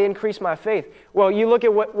 How do I increase my faith? Well, you look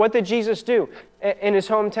at what did Jesus do in his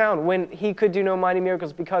hometown when he could do no mighty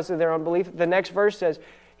miracles because of their unbelief? The next verse says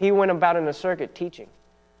he went about in a circuit teaching.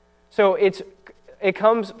 So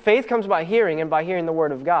faith comes by hearing, and by hearing the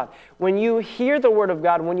word of God. When you hear the word of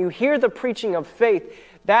God, when you hear the preaching of faith,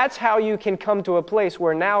 that's how you can come to a place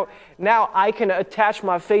where now I can attach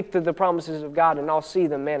my faith to the promises of God, and I'll see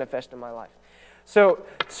them manifest in my life.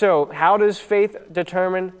 So how does faith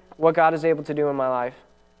determine what God is able to do in my life?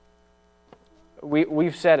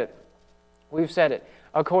 We've said it. We've said it.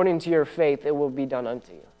 According to your faith, it will be done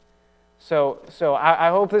unto you. So I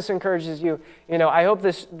hope this encourages you. I hope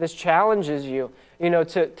this challenges you,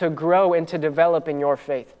 to grow and to develop in your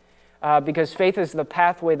faith. Because faith is the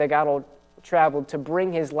pathway that God will travel to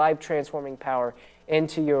bring his life-transforming power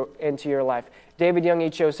into your life. David Young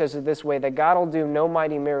Cho says it this way, that God will do no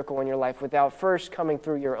mighty miracle in your life without first coming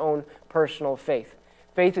through your own personal faith.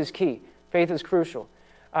 Faith is key. Faith is crucial.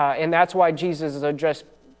 And that's why Jesus has addressed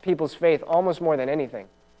people's faith almost more than anything.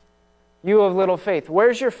 You have little faith.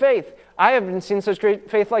 Where's your faith? I haven't seen such great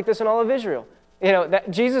faith like this in all of Israel. That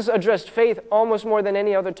Jesus addressed faith almost more than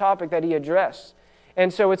any other topic that he addressed.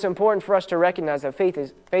 And so it's important for us to recognize that faith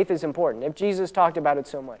is important. If Jesus talked about it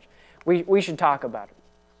so much, we should talk about it.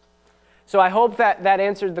 So I hope that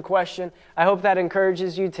answered the question. I hope that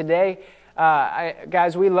encourages you today.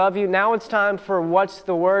 Guys, we love you. Now it's time for What's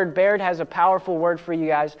the Word? Baird has a powerful word for you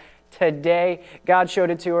guys today. God showed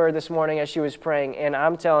it to her this morning as she was praying, and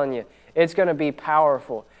I'm telling you, it's going to be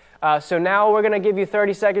powerful. So now we're going to give you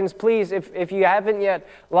 30 seconds. Please, if you haven't yet,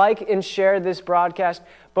 like and share this broadcast.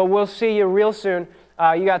 But we'll see you real soon.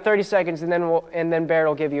 You got 30 seconds, and then Baird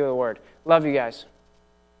will give you a word. Love you guys.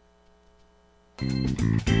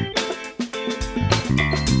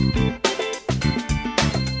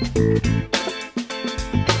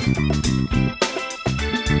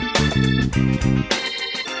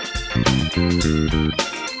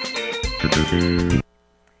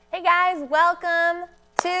 Hey guys, welcome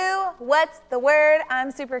to What's the Word?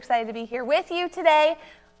 I'm super excited to be here with you today.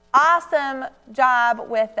 Awesome job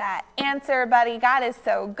with that answer, buddy. God is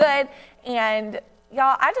so good. And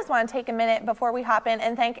y'all, I just want to take a minute before we hop in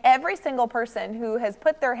and thank every single person who has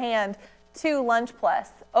put their hand to Lunch Plus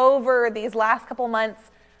over these last couple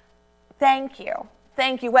months. Thank you.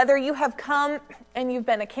 Thank you. Whether you have come and you've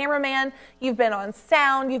been a cameraman, you've been on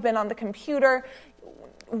sound, you've been on the computer,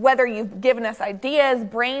 whether you've given us ideas,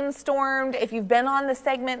 brainstormed, if you've been on the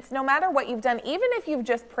segments, no matter what you've done, even if you've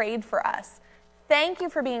just prayed for us, thank you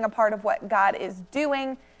for being a part of what God is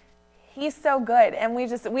doing. He's so good, and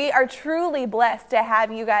we are truly blessed to have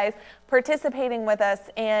you guys participating with us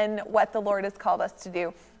in what the Lord has called us to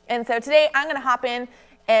do. And so today I'm going to hop in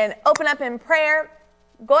and open up in prayer.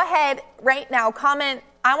 Go ahead right now, comment.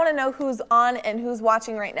 I want to know who's on and who's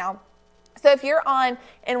watching right now. So if you're on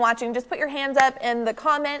and watching, just put your hands up in the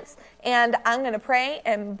comments, and I'm going to pray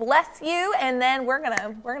and bless you, and then we're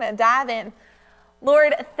gonna dive in.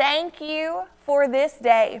 Lord, thank you for this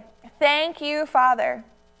day. Thank you, Father.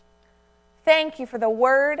 Thank you for the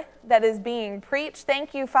word that is being preached.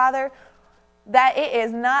 Thank you, Father, that it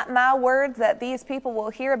is not my words that these people will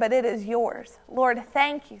hear, but it is yours. Lord,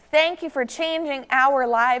 thank you. Thank you for changing our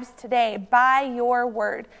lives today by your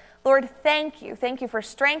word. Lord, thank you. Thank you for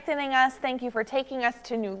strengthening us. Thank you for taking us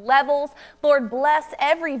to new levels. Lord, bless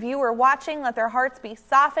every viewer watching. Let their hearts be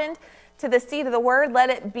softened to the seed of the word.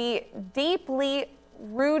 Let it be deeply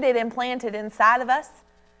rooted and planted inside of us.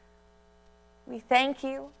 We thank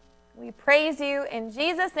you. We praise you. In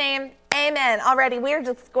Jesus' name, amen. Alrighty, we're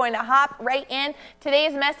just going to hop right in.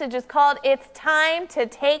 Today's message is called It's Time to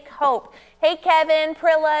Take Hope. Hey, Kevin,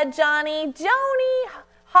 Prilla, Johnny, Joni,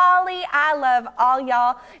 Holly, I love all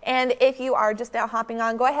y'all. And if you are just now hopping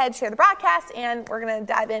on, go ahead, share the broadcast, and we're going to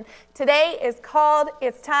dive in. Today is called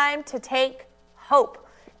It's Time to Take Hope.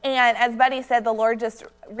 And as Buddy said, the Lord just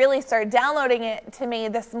really started downloading it to me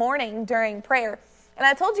this morning during prayer. And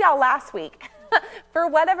I told y'all last week, for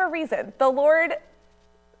whatever reason, the Lord,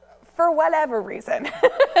 for whatever reason,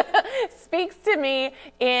 speaks to me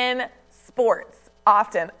in sports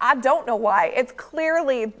often. I don't know why. It's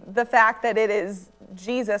clearly the fact that it is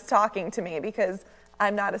Jesus talking to me, because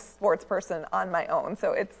I'm not a sports person on my own.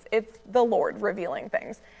 So it's the Lord revealing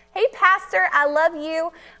things. Hey, Pastor, I love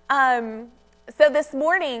you. So this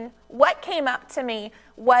morning, what came up to me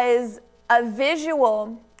was a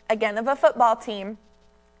visual, again, of a football team,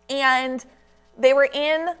 and they were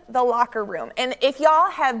in the locker room. And if y'all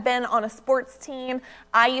have been on a sports team,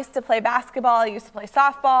 I used to play basketball, I used to play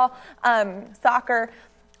softball, soccer.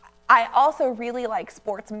 I also really like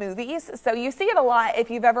sports movies. So you see it a lot if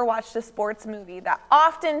you've ever watched a sports movie, that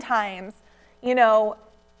oftentimes, you know,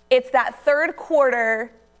 it's that third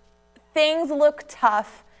quarter, things look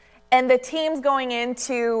tough, and the team's going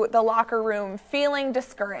into the locker room feeling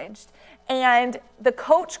discouraged. And the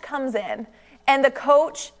coach comes in, and the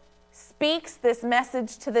coach speaks this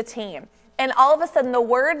message to the team. And all of a sudden, the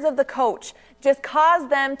words of the coach just cause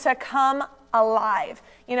them to come alive.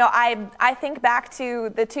 You know, I think back to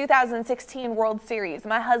the 2016 World Series.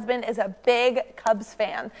 My husband is a big Cubs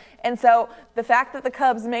fan. And so the fact that the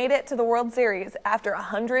Cubs made it to the World Series after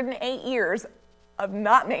 108 years of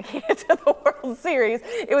not making it to the World Series,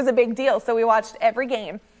 it was a big deal. So we watched every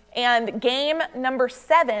game. And game number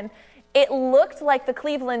 7, it looked like the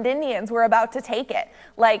Cleveland Indians were about to take it.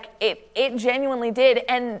 Like, it genuinely did.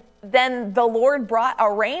 And then the Lord brought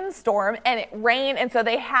a rainstorm, and it rained, and so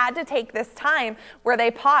they had to take this time where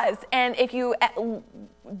they paused. And if you,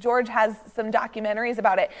 George has some documentaries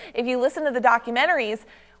about it. If you listen to the documentaries,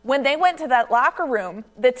 when they went to that locker room,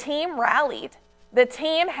 the team rallied. The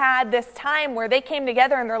team had this time where they came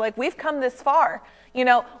together and they're like, we've come this far. You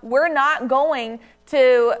know, we're not going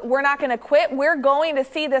to quit. We're going to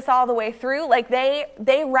see this all the way through. Like they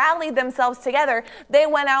rallied themselves together. They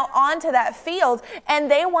went out onto that field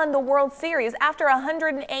and they won the World Series after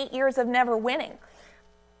 108 years of never winning.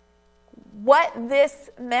 What this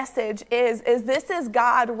message is this is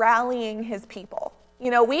God rallying his people.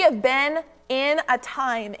 You know, we have been in a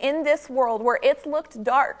time in this world where it's looked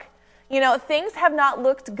dark. You know, things have not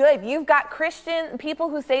looked good. You've got Christian people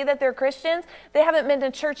who say that they're Christians. They haven't been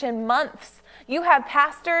to church in months. You have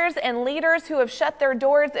pastors and leaders who have shut their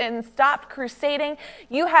doors and stopped crusading.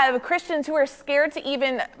 You have Christians who are scared to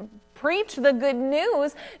even preach the good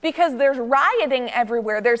news because there's rioting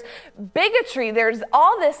everywhere. There's bigotry. There's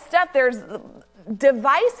all this stuff. There's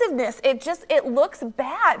divisiveness. It looks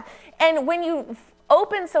bad. And when you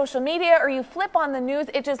open social media or you flip on the news,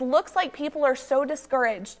 it just looks like people are so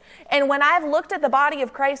discouraged. And when I've looked at the body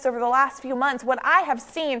of Christ over the last few months, what I have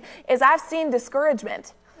seen is I've seen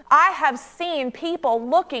discouragement. I have seen people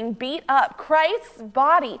looking beat up. Christ's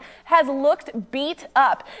body has looked beat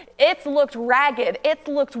up. It's looked ragged. It's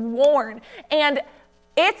looked worn. And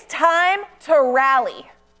it's time to rally.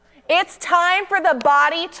 It's time for the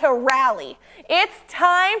body to rally. It's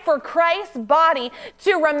time for Christ's body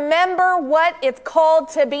to remember what it's called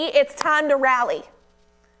to be. It's time to rally.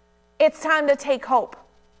 It's time to take hope.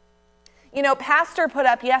 You know, Pastor put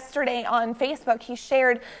up yesterday on Facebook, he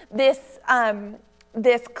shared this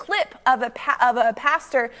clip of a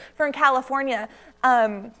pastor from California,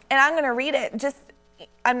 and I'm going to read it.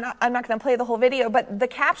 I'm not going to play the whole video, but the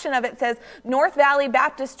caption of it says, North Valley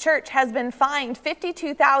Baptist Church has been fined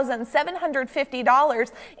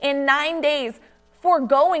 $52,750 in 9 days for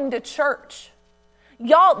going to church.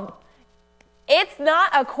 Y'all, it's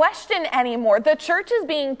not a question anymore. The church is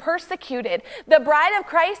being persecuted. The bride of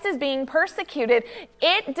Christ is being persecuted.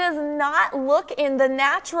 It does not look in the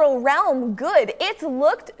natural realm good. It's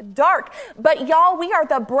looked dark. But y'all, we are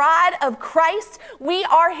the bride of Christ. We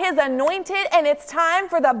are his anointed, and it's time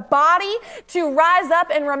for the body to rise up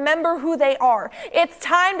and remember who they are. It's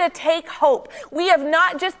time to take hope. We have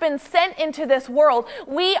not just been sent into this world.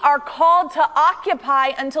 We are called to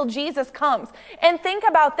occupy until Jesus comes. And think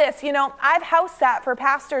about this. You know, I've house sat for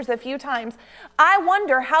pastors a few times. I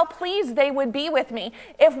wonder how pleased they would be with me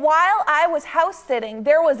if while I was house sitting,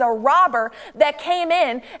 there was a robber that came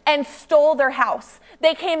in and stole their house.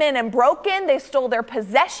 They came in and broke in, they stole their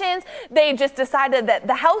possessions, they just decided that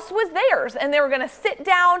the house was theirs and they were going to sit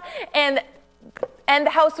down and the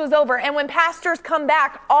house was over. And when pastors come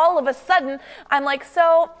back, all of a sudden, I'm like,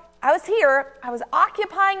 so I was here, I was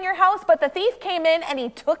occupying your house, but the thief came in and he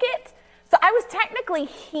took it. So I was technically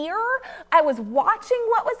here, I was watching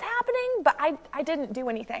what was happening, but I didn't do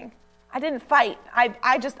anything. I didn't fight.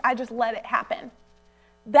 I just let it happen.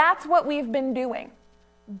 That's what we've been doing.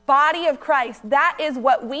 Body of Christ, that is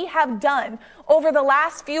what we have done over the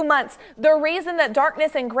last few months. The reason that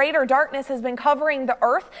darkness and greater darkness has been covering the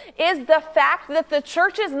earth is the fact that the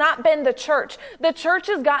church has not been the church. The church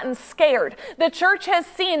has gotten scared. The church has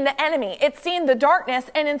seen the enemy. It's seen the darkness,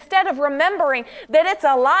 and instead of remembering that it's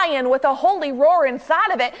a lion with a holy roar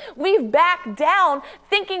inside of it, we've backed down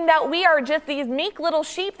thinking that we are just these meek little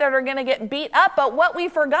sheep that are going to get beat up. But what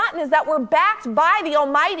we've forgotten is that we're backed by the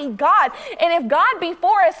Almighty God. And if God be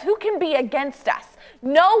for us, who can be against us?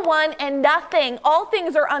 No one and nothing. All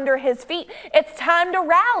things are under his feet. It's time to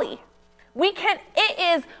rally. It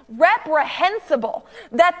is reprehensible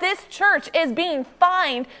that this church is being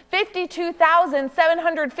fined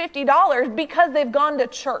 $52,750 because they've gone to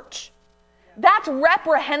church. That's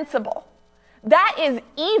reprehensible. That is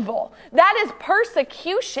evil. That is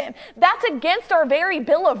persecution. That's against our very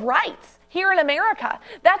Bill of Rights here in America.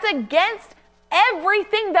 That's against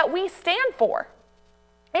everything that we stand for.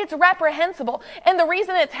 It's reprehensible. And the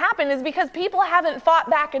reason it's happened is because people haven't fought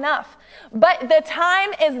back enough. But the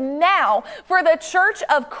time is now for the church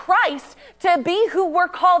of Christ to be who we're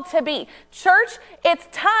called to be. Church, it's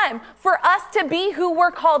time for us to be who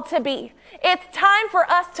we're called to be. It's time for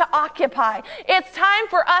us to occupy. It's time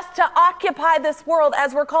for us to occupy this world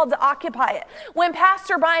as we're called to occupy it. When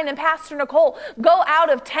Pastor Brian and Pastor Nicole go out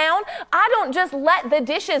of town, I don't just let the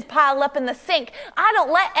dishes pile up in the sink. I don't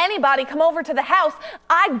let anybody come over to the house.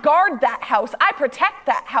 I guard that house. I protect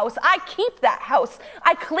that house. I keep that house.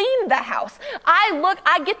 I clean the house.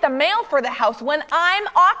 I get the mail for the house. When I'm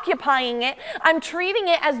occupying it, I'm treating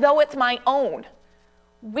it as though it's my own.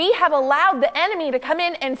 We have allowed the enemy to come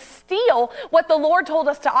in and steal what the Lord told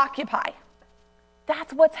us to occupy.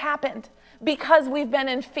 That's what's happened because we've been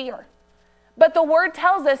in fear. But the word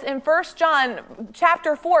tells us in 1 John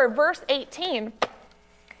chapter 4, verse 18,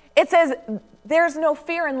 it says, there's no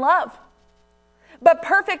fear in love. But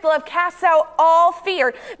perfect love casts out all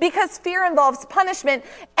fear, because fear involves punishment,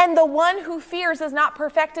 and the one who fears is not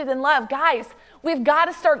perfected in love. Guys, we've got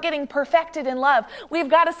to start getting perfected in love. We've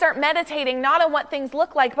got to start meditating not on what things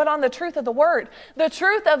look like, but on the truth of the word. The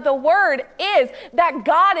truth of the word is that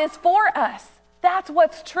God is for us. That's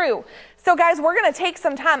what's true. So guys, we're going to take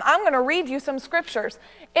some time. I'm going to read you some scriptures.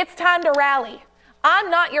 It's time to rally.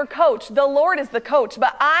 I'm not your coach. The Lord is the coach,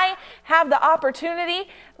 but I have the opportunity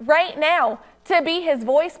right now to be his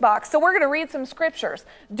voice box. So we're going to read some scriptures.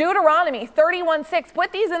 Deuteronomy 31:6.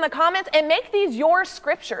 Put these in the comments and make these your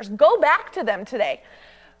scriptures. Go back to them today.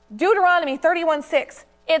 Deuteronomy 31:6.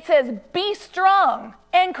 It says, be strong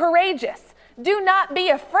and courageous. Do not be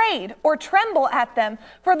afraid or tremble at them,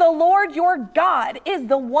 for the Lord your God is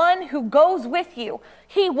the one who goes with you.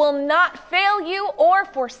 He will not fail you or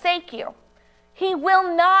forsake you. He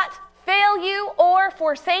will not fail you or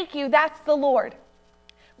forsake you. That's the Lord.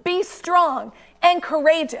 Be strong and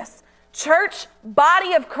courageous. Church,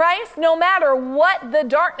 body of Christ, no matter what the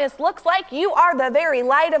darkness looks like, you are the very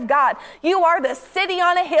light of God. You are the city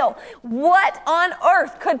on a hill. What on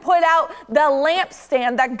earth could put out the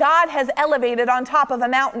lampstand that God has elevated on top of a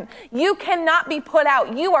mountain? You cannot be put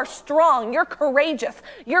out. You are strong. You're courageous.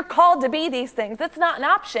 You're called to be these things. It's not an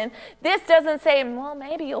option. This doesn't say, well,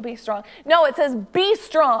 maybe you'll be strong. No, it says, be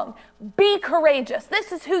strong. Be courageous.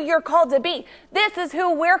 This is who you're called to be. This is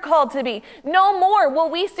who we're called to be. No more will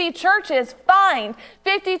we see churches fined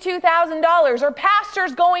 $52,000 or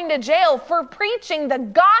pastors going to jail for preaching the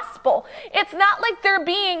gospel. It's not like they're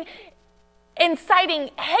being inciting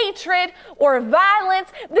hatred or violence.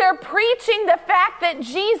 They're preaching the fact that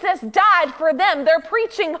Jesus died for them. They're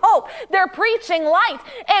preaching hope. They're preaching light.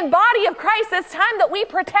 And body of Christ, it's time that we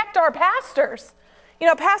protect our pastors. You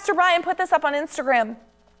know, Pastor Brian put this up on Instagram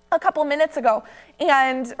a couple minutes ago,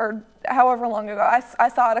 or however long ago. I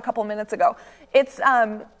saw it a couple minutes ago. It's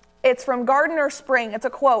from Gardner Spring. It's a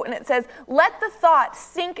quote, and it says, let the thought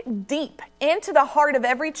sink deep into the heart of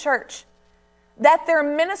every church that their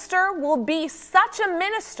minister will be such a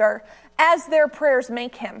minister as their prayers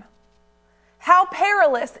make him. How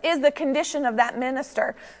perilous is the condition of that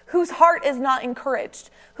minister whose heart is not encouraged,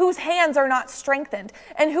 whose hands are not strengthened,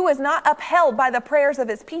 and who is not upheld by the prayers of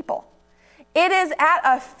his people. It is at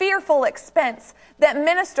a fearful expense that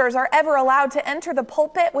ministers are ever allowed to enter the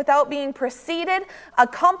pulpit without being preceded,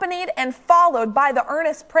 accompanied, and followed by the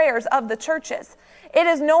earnest prayers of the churches. It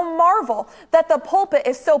is no marvel that the pulpit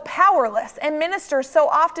is so powerless and ministers so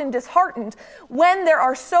often disheartened when there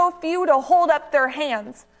are so few to hold up their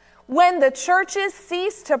hands. When the churches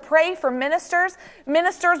cease to pray for ministers,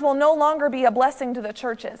 ministers will no longer be a blessing to the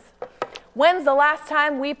churches. When's the last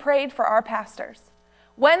time we prayed for our pastors?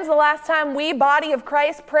 When's the last time we, body of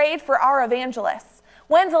Christ, prayed for our evangelists?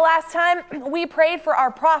 When's the last time we prayed for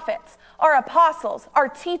our prophets, our apostles, our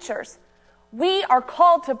teachers? We are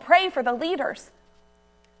called to pray for the leaders.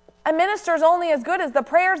 A minister is only as good as the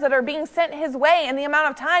prayers that are being sent his way and the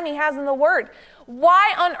amount of time he has in the Word.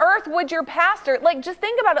 Why on earth would your pastor, just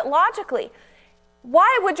think about it logically.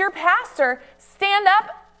 Why would your pastor stand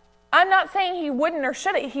up? I'm not saying he wouldn't or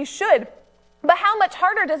shouldn't. He should. But how much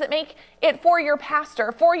harder does it make it for your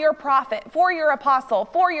pastor, for your prophet, for your apostle,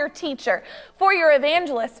 for your teacher, for your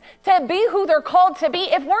evangelist to be who they're called to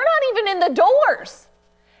be if we're not even in the doors?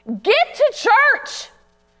 Get to church.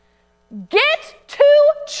 Get to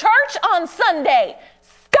church on Sunday.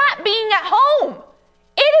 Stop being at home.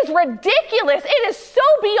 It is ridiculous. It is so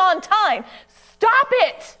beyond time. Stop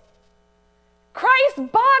it. Christ's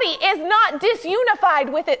body is not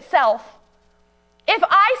disunified with itself. If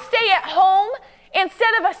I stay at home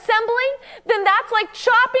instead of assembling, then that's like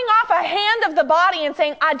chopping off a hand of the body and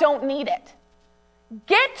saying, I don't need it.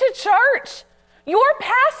 Get to church. Your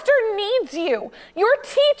pastor needs you. Your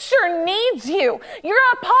teacher needs you. Your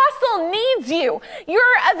apostle needs you. Your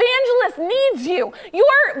evangelist needs you.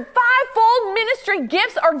 Your fivefold ministry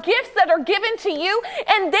gifts are gifts that are given to you,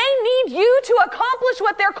 and they need you to accomplish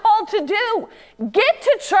what they're called to do. Get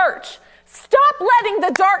to church. Stop letting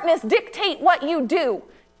the darkness dictate what you do.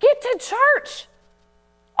 Get to church.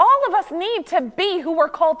 All of us need to be who we're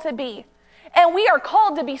called to be, and we are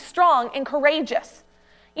called to be strong and courageous.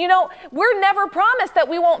 You know, we're never promised that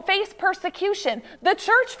we won't face persecution. The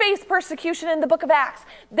church faced persecution in the book of Acts.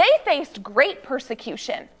 They faced great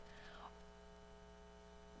persecution.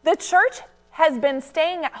 The church has been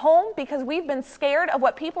staying at home because we've been scared of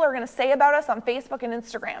what people are going to say about us on Facebook and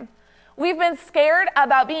Instagram. We've been scared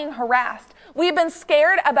about being harassed. We've been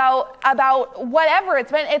scared about whatever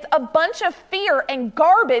it's been. It's a bunch of fear and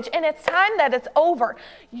garbage, and it's time that it's over.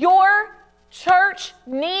 Your church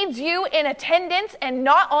needs you in attendance and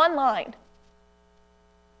not online.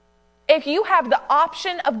 If you have the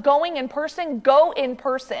option of going in person, go in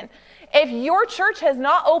person. If your church has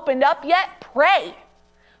not opened up yet, pray.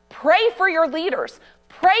 Pray for your leaders.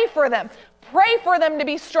 Pray for them. Pray for them to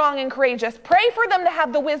be strong and courageous. Pray for them to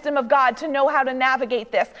have the wisdom of God to know how to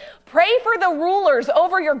navigate this. Pray for the rulers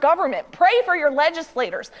over your government. Pray for your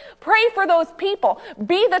legislators. Pray for those people.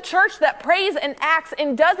 Be the church that prays and acts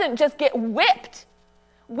and doesn't just get whipped.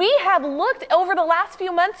 We have looked over the last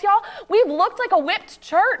few months, y'all, we've looked like a whipped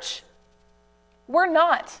church. We're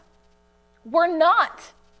not. We're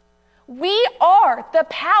not. We are the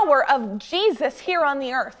power of Jesus here on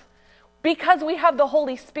the earth. Because we have the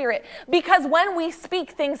Holy Spirit. Because when we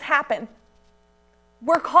speak, things happen.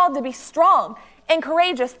 We're called to be strong and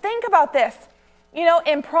courageous. Think about this. You know,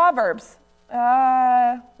 in Proverbs,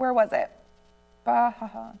 where was it? I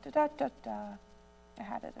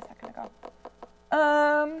had it a second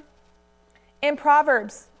ago. In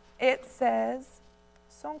Proverbs, it says,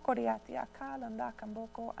 I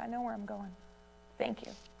know where I'm going. Thank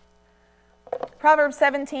you. Proverbs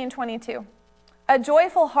 17:22. A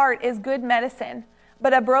joyful heart is good medicine,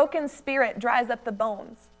 but a broken spirit dries up the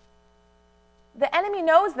bones. The enemy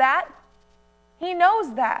knows that. He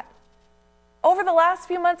knows that. Over the last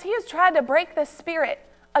few months, he has tried to break the spirit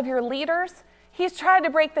of your leaders. He's tried to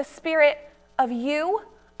break the spirit of you,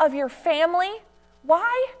 of your family.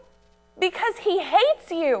 Why? Because he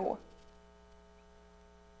hates you.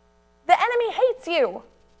 The enemy hates you.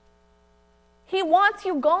 He wants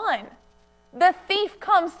you gone. The thief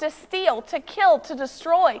comes to steal, to kill, to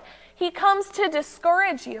destroy. He comes to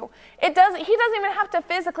discourage you. He doesn't even have to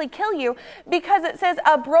physically kill you, because it says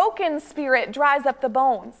a broken spirit dries up the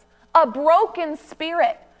bones. A broken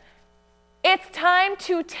spirit. It's time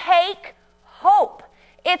to take hope.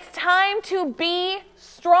 It's time to be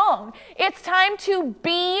strong. It's time to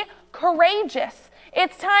be courageous.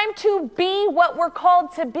 It's time to be what we're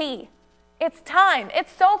called to be. It's time.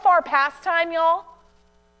 It's so far past time, y'all.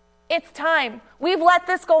 It's time. We've let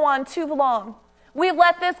this go on too long. We've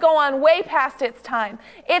let this go on way past its time.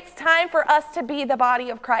 It's time for us to be the body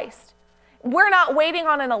of Christ. We're not waiting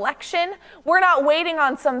on an election. We're not waiting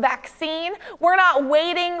on some vaccine. We're not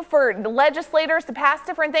waiting for legislators to pass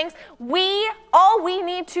different things. All we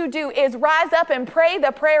need to do is rise up and pray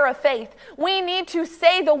the prayer of faith. We need to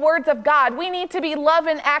say the words of God. We need to be love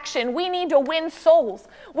in action. We need to win souls.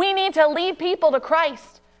 We need to lead people to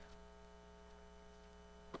Christ.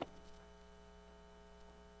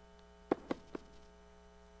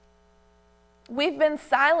 We've been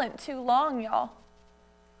silent too long, y'all.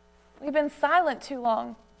 We've been silent too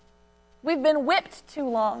long. We've been whipped too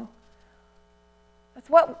long.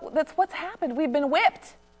 That's what's happened. We've been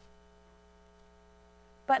whipped.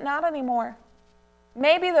 But not anymore.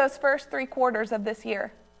 Maybe those first 3 quarters of this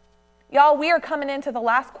year. Y'all, we are coming into the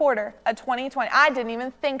last quarter of 2020. I didn't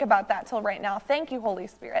even think about that till right now. Thank you, Holy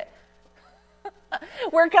Spirit.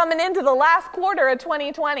 We're coming into the last quarter of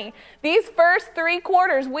 2020. These first 3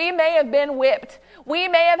 quarters, we may have been whipped. We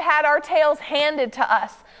may have had our tails handed to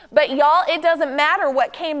us. But y'all, it doesn't matter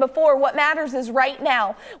what came before. What matters is right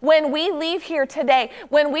now. When we leave here today,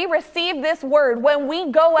 when we receive this word, when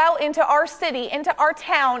we go out into our city, into our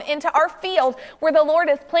town, into our field where the Lord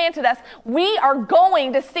has planted us, we are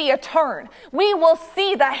going to see a turn. We will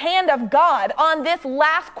see the hand of God on this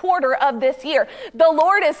last quarter of this year. The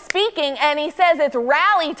Lord is speaking and he says it's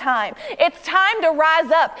rally time. It's time to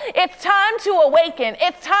rise up. It's time to awaken.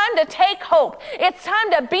 It's time to take hope. It's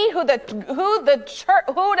time to be who the church,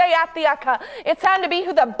 it's time to be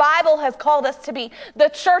who the Bible has called us to be, the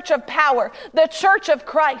church of power, the church of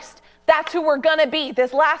Christ. That's who we're going to be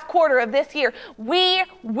this last quarter of this year. We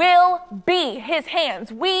will be his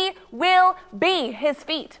hands. We will be his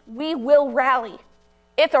feet. We will rally.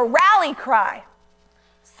 It's a rally cry.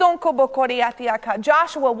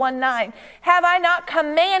 Joshua 1:9. Have I not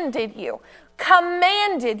commanded you?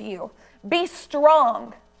 Commanded you. Be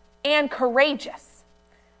strong and courageous.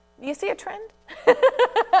 You see a trend?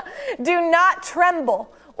 Do not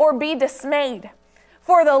tremble or be dismayed,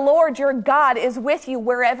 for the Lord your God is with you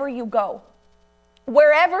wherever you go.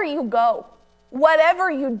 Wherever you go, whatever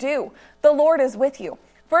you do, the Lord is with you.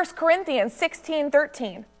 1 Corinthians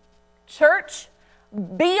 16:13. Church,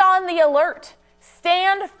 be on the alert.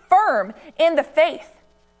 Stand firm in the faith.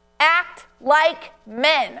 Act like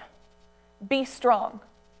men. Be strong.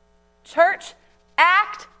 Church,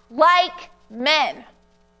 act like men.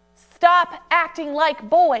 Stop acting like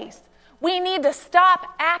boys. We need to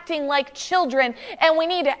stop acting like children, and we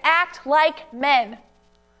need to act like men.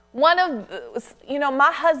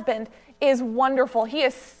 My husband is wonderful. He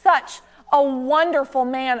is such a wonderful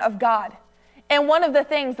man of God. And one of the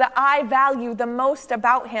things that I value the most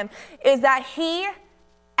about him is that he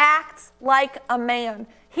acts like a man.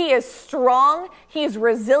 He is strong. He's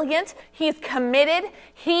resilient. He's committed.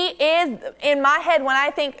 He is, in my head, when I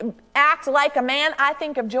think act like a man, I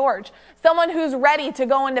think of George. Someone who's ready to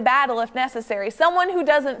go into battle if necessary. Someone who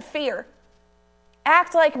doesn't fear.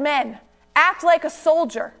 Act like men. Act like a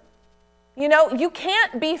soldier. You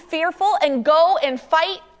can't be fearful and go and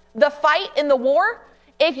fight the fight in the war.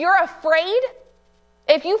 If you're afraid,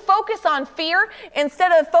 if you focus on fear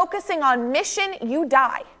instead of focusing on mission, you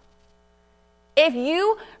die. If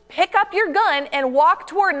you pick up your gun and walk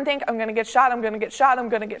toward and think, I'm going to get shot, I'm going to get shot, I'm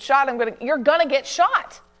going to get shot, you're going to get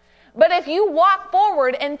shot. But if you walk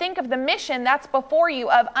forward and think of the mission that's before you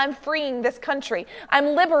of, I'm freeing this country,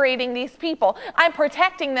 I'm liberating these people, I'm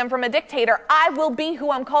protecting them from a dictator, I will be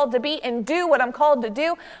who I'm called to be and do what I'm called to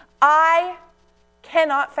do, I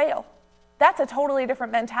cannot fail. That's a totally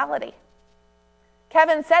different mentality.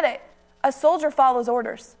 Kevin said it, a soldier follows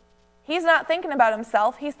orders. He's not thinking about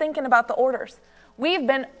himself, he's thinking about the orders. We've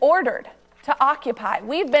been ordered to occupy.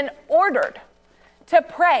 We've been ordered to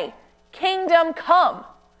pray, kingdom come.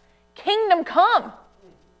 Kingdom come.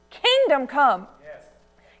 Kingdom come. Yes.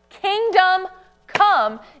 Kingdom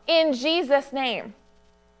come in Jesus' name.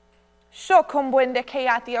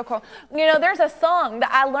 There's a song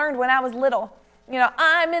that I learned when I was little.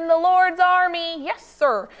 I'm in the Lord's army. Yes,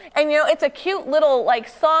 sir. And it's a cute little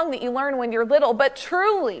song that you learn when you're little, but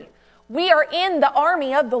truly, we are in the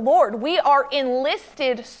army of the Lord. We are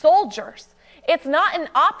enlisted soldiers. It's not an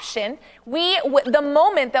option. The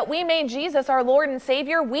moment that we made Jesus our Lord and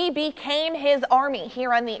Savior, we became his army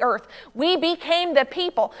here on the earth. We became the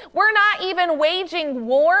people. We're not even waging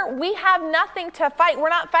war. We have nothing to fight. We're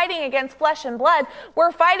not fighting against flesh and blood.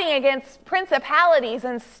 We're fighting against principalities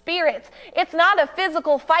and spirits. It's not a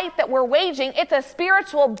physical fight that we're waging. It's a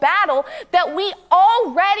spiritual battle that we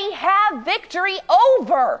already have victory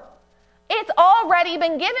over. It's already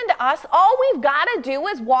been given to us. All we've got to do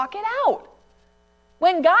is walk it out.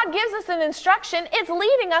 When God gives us an instruction, it's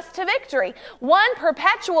leading us to victory. One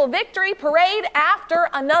perpetual victory parade after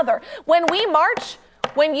another. When we march,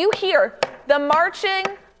 when you hear the marching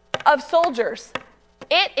of soldiers,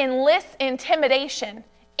 it enlists intimidation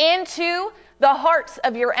into the hearts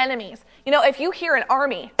of your enemies. If you hear an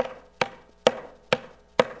army,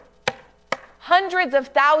 hundreds of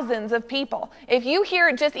thousands of people, if you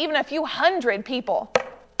hear just even a few hundred people,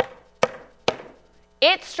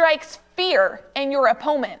 it strikes fear in your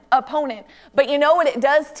opponent. But you know what it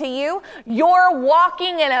does to you? You're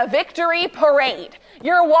walking in a victory parade.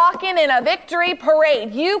 You're walking in a victory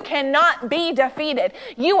parade. You cannot be defeated.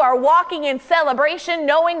 You are walking in celebration,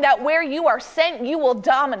 knowing that where you are sent, you will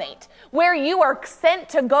dominate. Where you are sent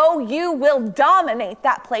to go, you will dominate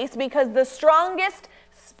that place, because the strongest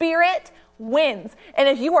spirit wins. And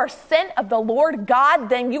if you are sent of the Lord God,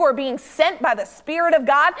 then you are being sent by the Spirit of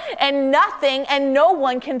God, and nothing and no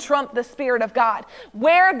one can trump the Spirit of God.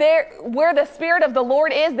 Where the Spirit of the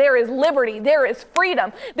Lord is, there is liberty, there is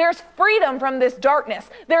freedom. There's freedom from this darkness.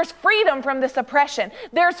 There's freedom from this oppression.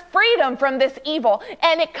 There's freedom from this evil.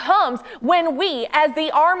 And it comes when we, as the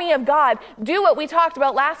army of God, do what we talked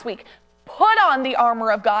about last week. Put on the armor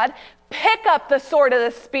of God, pick up the sword of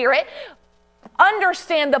the Spirit,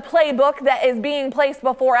 understand the playbook that is being placed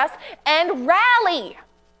before us, and rally.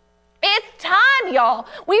 It's time, y'all.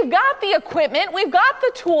 We've got the equipment, we've got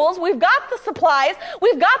the tools, we've got the supplies,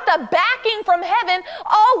 we've got the backing from heaven.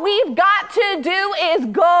 All we've got to do is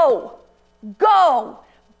go. Go.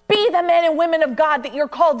 Be the men and women of God that you're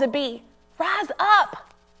called to be. Rise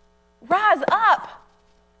up. Rise up.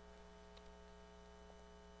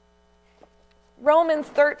 Romans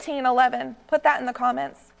 13:11. Put that in the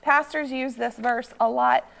comments. Pastors use this verse a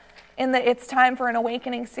lot in the It's Time for an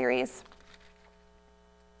Awakening series.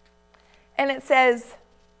 And it says,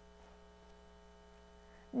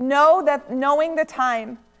 knowing the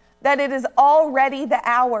time, that it is already the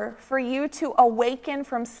hour for you to awaken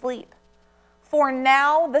from sleep. For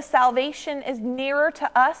now the salvation is nearer to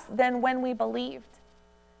us than when we believed.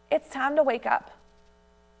 It's time to wake up.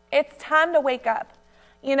 It's time to wake up.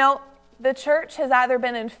 You know, the church has either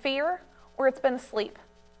been in fear or it's been asleep.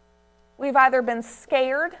 We've either been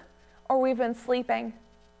scared or we've been sleeping.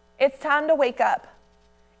 It's time to wake up.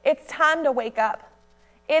 It's time to wake up.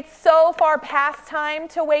 It's so far past time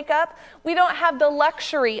to wake up. We don't have the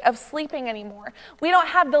luxury of sleeping anymore. We don't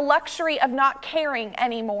have the luxury of not caring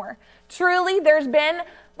anymore. Truly, there's been,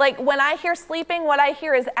 like, when I hear sleeping, what I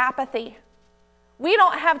hear is apathy. We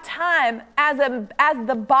don't have time as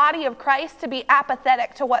the body of Christ to be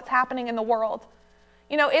apathetic to what's happening in the world.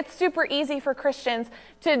 You know, it's super easy for Christians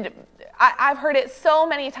to, I've heard it so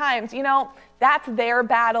many times, you know, that's their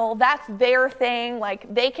battle, that's their thing,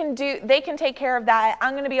 like they can take care of that,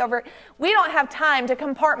 I'm going to be over it. We don't have time to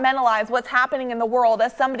compartmentalize what's happening in the world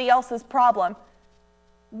as somebody else's problem.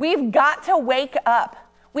 We've got to wake up.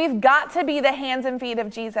 We've got to be the hands and feet of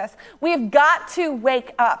Jesus. We've got to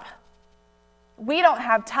wake up. We don't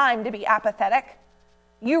have time to be apathetic.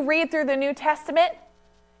 You read through the New Testament,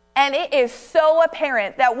 and it is so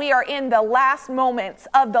apparent that we are in the last moments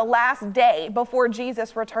of the last day before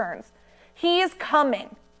Jesus returns. He is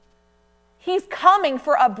coming. He's coming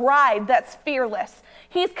for a bride that's fearless.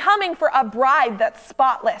 He's coming for a bride that's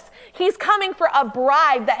spotless. He's coming for a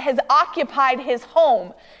bride that has occupied his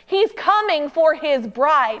home. He's coming for his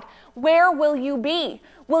bride. Where will you be?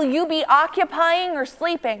 Will you be occupying or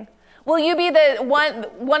sleeping? Will you be the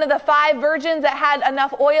one of the 5 virgins that had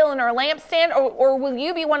enough oil in her lampstand, or will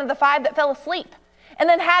you be one of the 5 that fell asleep and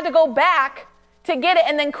then had to go back to get it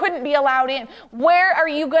and then couldn't be allowed in? Where are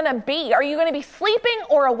you going to be? Are you going to be sleeping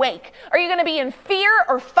or awake? Are you going to be in fear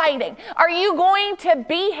or fighting? Are you going to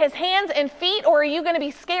be his hands and feet, or are you going to be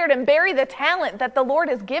scared and bury the talent that the Lord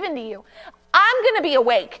has given to you? I'm going to be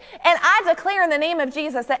awake, and I declare in the name of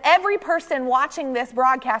Jesus that every person watching this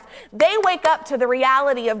broadcast, they wake up to the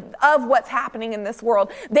reality of what's happening in this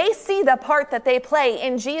world. They see the part that they play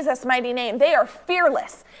in Jesus' mighty name. They are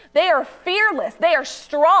fearless. They are fearless. They are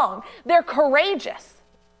strong. They're courageous.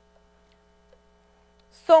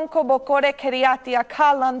 Sonko bokore keriati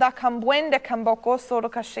akalanda kambuende kamboko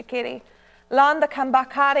soro kashikiri. Landa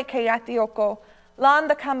kambakare keriati oko.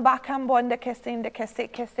 Landa kambakam bonde kesinde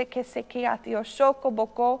kesikiati oshoko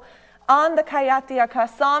boko anda kayati aka.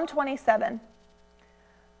 Psalm 27.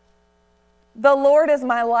 The Lord is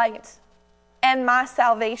my light and my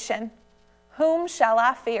salvation. Whom shall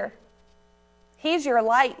I fear? He's your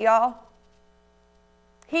light, y'all.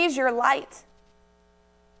 He's your light.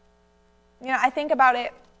 You know, I think about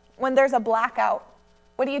it when there's a blackout.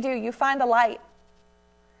 What do? You find a light.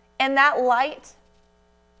 And that light,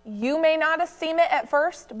 you may not esteem it at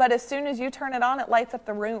first, but as soon as you turn it on, it lights up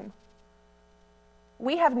the room.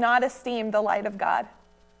 We have not esteemed the light of God.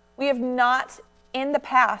 We have not, in the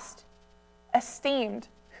past, esteemed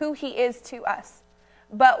who he is to us.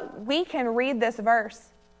 But we can read this verse.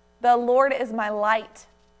 The Lord is my light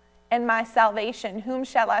and my salvation. Whom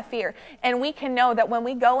shall I fear? And we can know that when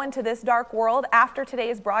we go into this dark world, after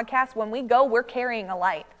today's broadcast, when we go, we're carrying a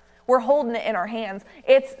light. We're holding it in our hands.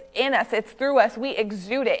 It's in us. It's through us. We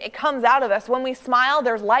exude it. It comes out of us. When we smile,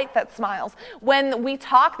 there's light that smiles. When we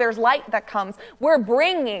talk, there's light that comes. We're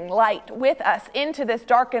bringing light with us into this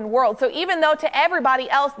darkened world. So even though to everybody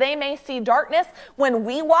else they may see darkness, when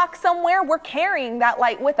we walk somewhere, we're carrying that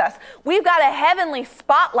light with us. We've got a heavenly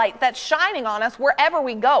spotlight that's shining on us wherever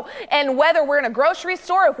we go. And whether we're in a grocery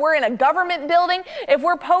store, if we're in a government building, if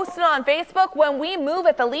we're posted on Facebook, when we move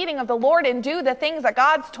at the leading of the Lord and do the things that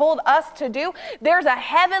God's told us to do, there's a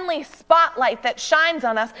heavenly spotlight that shines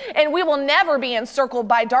on us, and we will never be encircled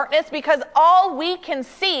by darkness because all we can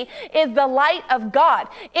see is the light of God.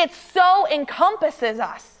 It so encompasses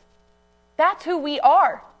us. That's who we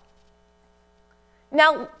are.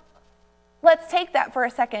 Now, let's take that for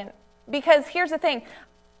a second, because here's the thing.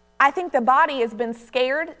 I think the body has been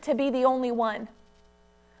scared to be the only one.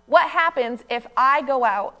 What happens if I go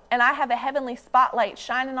out and I have a heavenly spotlight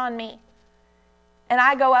shining on me, and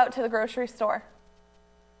I go out to the grocery store,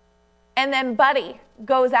 and then Buddy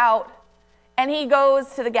goes out and he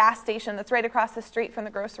goes to the gas station that's right across the street from the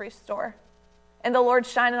grocery store, and the Lord's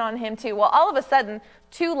shining on him too? Well, all of a sudden,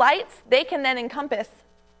 two lights, they can then encompass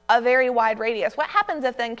a very wide radius. What happens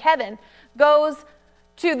if then Kevin goes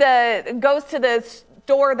to the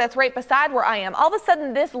store that's right beside where I am? All of a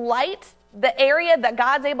sudden, this light, the area that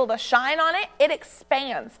God's able to shine on it, it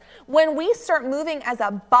expands. When we start moving as a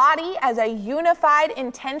body, as a unified,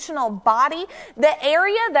 intentional body, the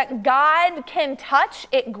area that God can touch,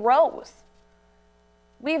 it grows.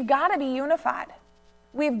 We've got to be unified.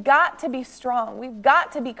 We've got to be strong. We've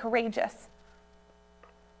got to be courageous.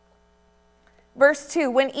 Verse 2,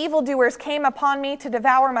 when evildoers came upon me to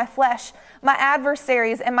devour my flesh, my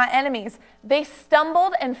adversaries and my enemies, they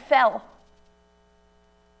stumbled and fell.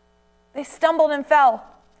 They stumbled and fell.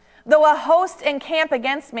 Though a host encamp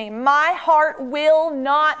against me, my heart will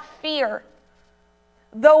not fear.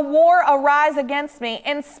 Though war arise against me,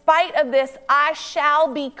 in spite of this, I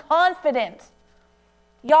shall be confident.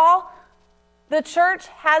 Y'all, the church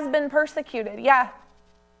has been persecuted. Yeah.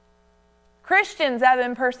 Christians have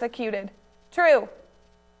been persecuted. True.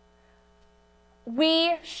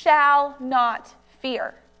 We shall not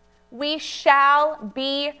fear. We shall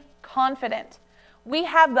be confident. We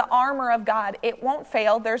have the armor of God. It won't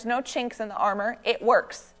fail. There's no chinks in the armor. It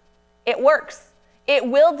works. It works. It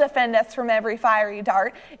will defend us from every fiery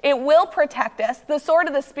dart. It will protect us. The sword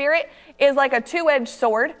of the Spirit is like a two-edged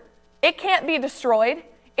sword. It can't be destroyed.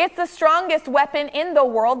 It's the strongest weapon in the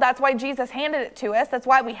world. That's why Jesus handed it to us. That's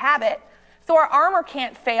why we have it. So our armor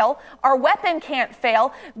can't fail. Our weapon can't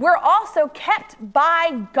fail. We're also kept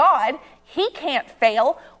by God. He can't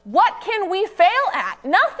fail. What can we fail at?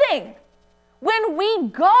 Nothing. When we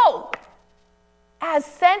go as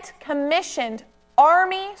sent, commissioned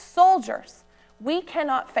army soldiers, we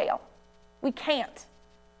cannot fail. We can't.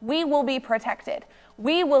 We will be protected.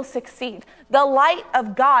 We will succeed. The light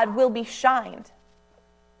of God will be shined.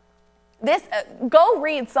 Go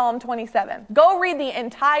read Psalm 27. Go read the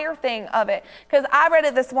entire thing of it, because I read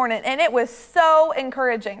it this morning and it was so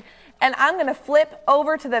encouraging. And I'm going to flip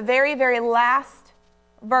over to the very, very last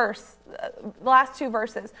verse, last two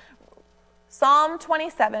verses. Psalm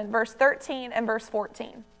 27, verse 13 and verse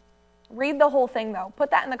 14. Read the whole thing, though.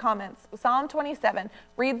 Put that in the comments. Psalm 27,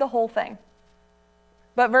 read the whole thing.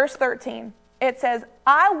 But verse 13, it says,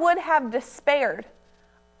 I would have despaired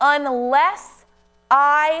unless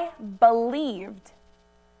I believed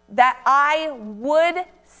that I would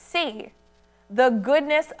see the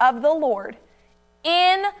goodness of the Lord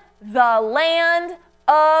in the land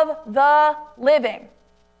of the living.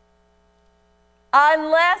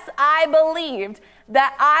 Unless I believed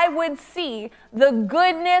that I would see the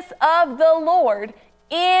goodness of the Lord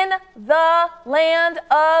in the land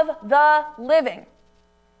of the living.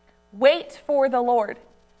 Wait for the Lord.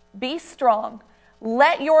 Be strong.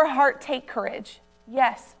 Let your heart take courage.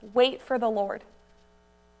 Yes, wait for the Lord.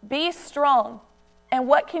 Be strong. And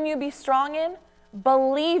what can you be strong in?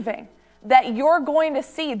 Believing that you're going to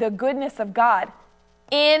see the goodness of God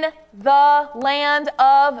in the land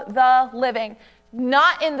of the living.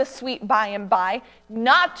 Not in the sweet by and by,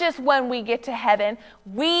 not just when we get to heaven.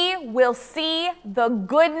 We will see the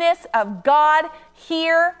goodness of God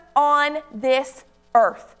here on this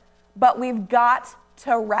earth. But we've got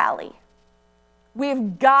to rally.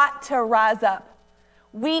 We've got to rise up.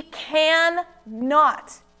 We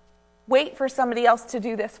cannot wait for somebody else to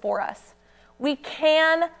do this for us. We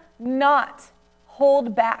cannot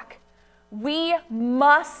hold back. We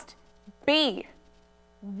must be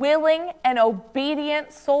willing and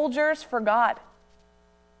obedient soldiers for God.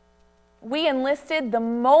 We enlisted the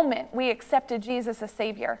moment we accepted Jesus as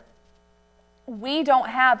Savior. We don't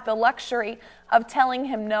have the luxury of telling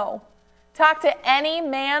him no. Talk to any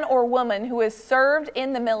man or woman who has served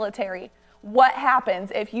in the military. What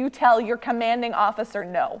happens if you tell your commanding officer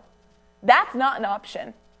no? That's not an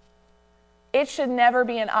option. It should never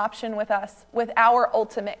be an option with us, with our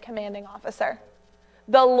ultimate commanding officer.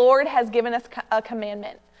 The Lord has given us a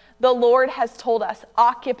commandment. The Lord has told us,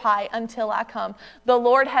 occupy until I come. The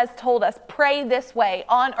Lord has told us, pray this way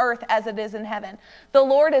on earth as it is in heaven. The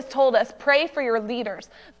Lord has told us, pray for your leaders.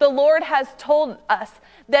 The Lord has told us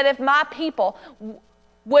that if my people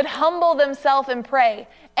would humble themselves and pray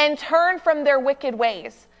and turn from their wicked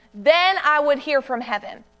ways, then I would hear from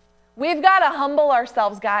heaven. We've got to humble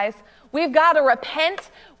ourselves, guys. We've got to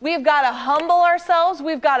repent. We've got to humble ourselves.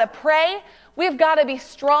 We've got to pray. We've got to be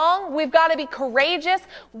strong. We've got to be courageous.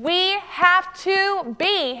 We have to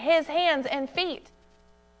be his hands and feet.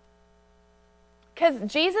 Because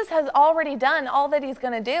Jesus has already done all that he's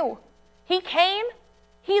going to do. He came,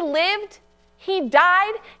 he lived, he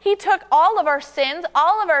died, he took all of our sins,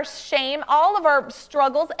 all of our shame, all of our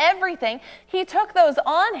struggles, everything. He took those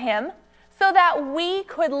on him so that we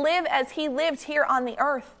could live as he lived here on the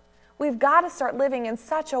earth. We've got to start living in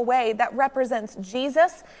such a way that represents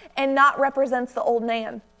Jesus and not represents the old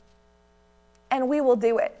man. And we will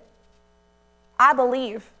do it. I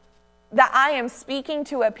believe that I am speaking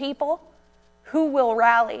to a people who will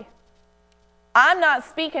rally. I'm not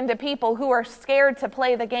speaking to people who are scared to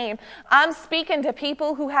play the game. I'm speaking to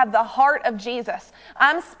people who have the heart of Jesus.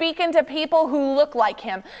 I'm speaking to people who look like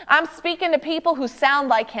him. I'm speaking to people who sound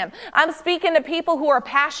like him. I'm speaking to people who are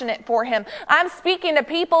passionate for him. I'm speaking to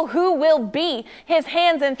people who will be his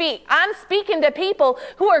hands and feet. I'm speaking to people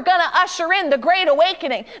who are going to usher in the Great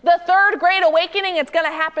Awakening. The third Great Awakening, it's going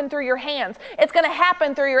to happen through your hands. It's going to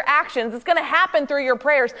happen through your actions. It's going to happen through your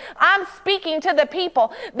prayers. I'm speaking to the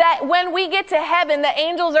people that when we get to heaven, the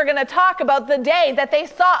angels are going to talk about the day that they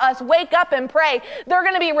saw us wake up and pray. They're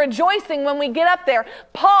going to be rejoicing when we get up there.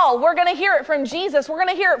 Paul, we're going to hear it from Jesus. We're going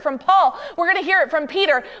to hear it from Paul. We're going to hear it from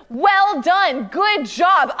Peter. Well done. Good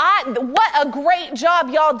job. What a great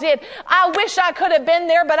job y'all did. I wish I could have been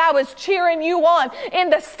there, but I was cheering you on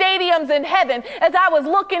in the stadiums in heaven as I was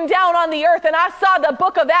looking down on the earth and I saw the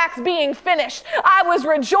book of Acts being finished. I was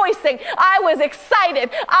rejoicing. I was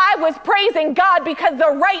excited. I was praising God because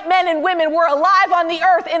the right men and women were alive on the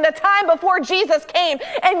earth in the time before Jesus came.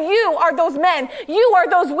 And you are those men. You are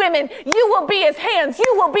those women. You will be his hands.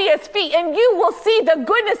 You will be his feet. And you will see the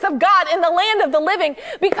goodness of God in the land of the living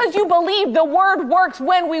because you believe the word works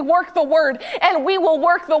when we work the word. And we will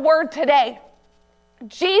work the word today.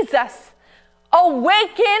 Jesus,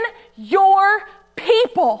 awaken your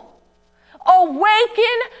people.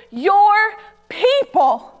 Awaken your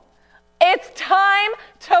people. It's time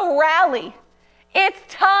to rally. It's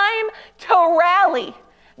time to rally.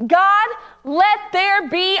 God, let there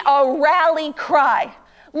be a rally cry.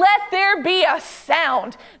 Let there be a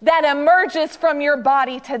sound that emerges from your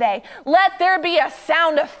body today. Let there be a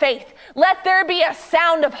sound of faith. Let there be a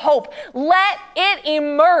sound of hope. Let it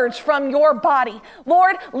emerge from your body.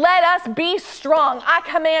 Lord, let us be strong. I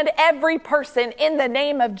command every person in the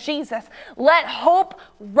name of Jesus. Let hope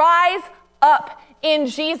rise up in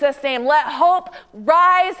Jesus' name. Let hope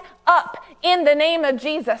rise up in the name of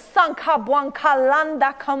Jesus.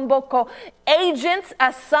 Agents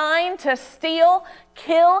assigned to steal,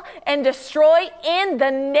 kill, and destroy, in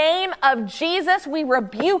the name of Jesus, we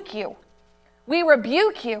rebuke you. We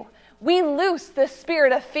rebuke you. We loose the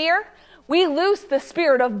spirit of fear. We loose the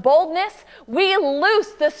spirit of boldness. We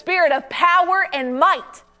loose the spirit of power and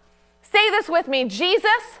might. Say this with me.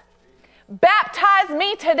 Jesus, baptize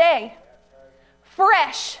me today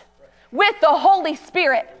fresh with the Holy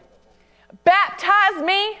Spirit. Baptize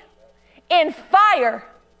me in fire.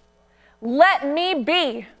 Let me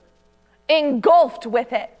be engulfed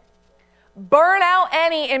with it. Burn out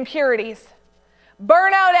any impurities.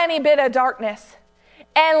 Burn out any bit of darkness.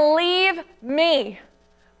 And leave me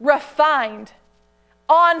refined,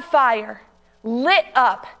 on fire, lit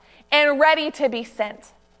up, and ready to be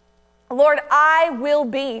sent. Lord, I will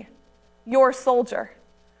be your soldier.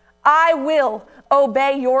 I will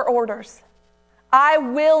obey your orders. I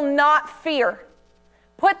will not fear.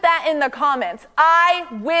 Put that in the comments. I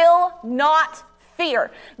will not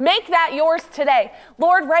fear. Make that yours today.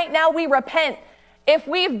 Lord, right now we repent. If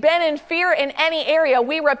we've been in fear in any area,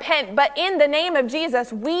 we repent. But in the name of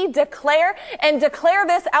Jesus, we declare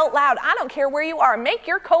this out loud. I don't care where you are. Make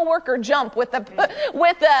your coworker jump with the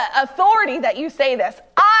authority that you say this.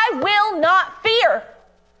 I will not fear.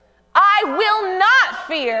 I will not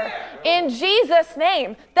fear in Jesus'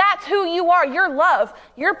 name. That's who you are. Your love,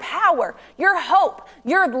 your power, your hope,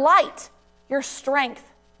 your light, your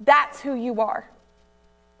strength. That's who you are.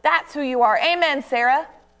 That's who you are. Amen, Sarah.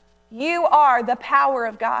 You are the power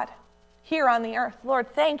of God here on the earth.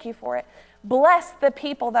 Lord, thank you for it. Bless the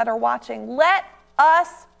people that are watching. Let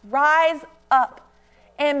us rise up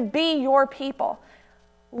and be your people.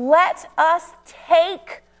 Let us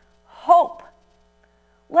take hope.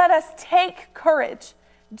 Let us take courage.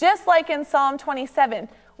 Just like in Psalm 27,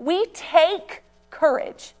 we take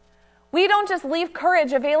courage. We don't just leave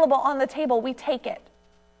courage available on the table, we take it.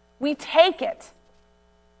 We take it.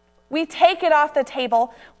 We take it off the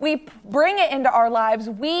table. We bring it into our lives.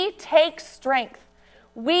 We take strength.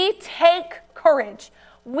 We take courage.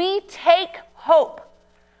 We take hope.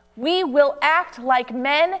 We will act like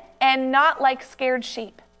men and not like scared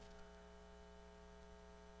sheep.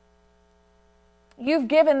 You've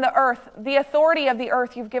given the earth, the authority of the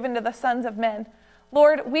earth you've given to the sons of men.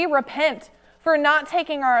 Lord, we repent for not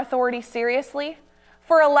taking our authority seriously,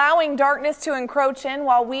 for allowing darkness to encroach in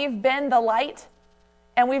while we've been the light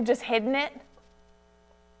and we've just hidden it.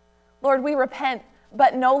 Lord, we repent,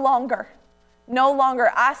 but no longer. No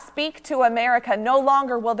longer. I speak to America. No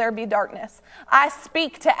longer will there be darkness. I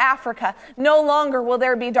speak to Africa. No longer will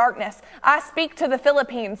there be darkness. I speak to the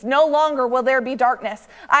Philippines. No longer will there be darkness.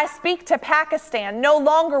 I speak to Pakistan. No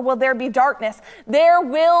longer will there be darkness. There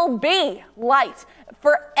will be light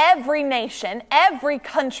for every nation, every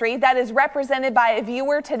country that is represented by a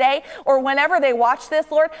viewer today or whenever they watch this,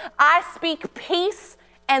 Lord. I speak peace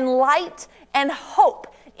and light and hope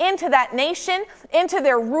into that nation, into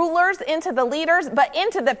their rulers, into the leaders, but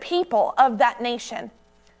into the people of that nation.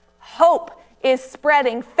 Hope is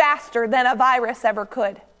spreading faster than a virus ever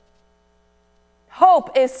could.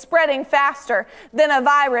 Hope is spreading faster than a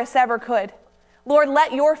virus ever could. Lord,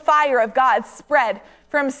 let your fire of God spread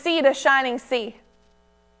from sea to shining sea.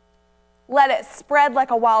 Let it spread like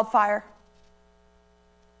a wildfire.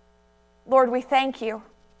 Lord, we thank you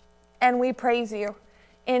and we praise you.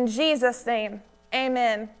 In Jesus' name,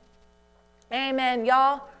 amen. Amen.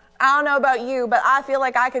 Y'all, I don't know about you, but I feel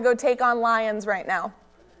like I could go take on lions right now.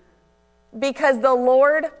 Because the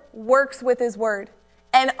Lord works with his word.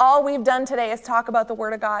 And all we've done today is talk about the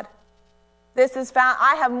word of God. This is found.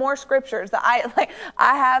 I have more scriptures that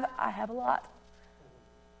I have a lot.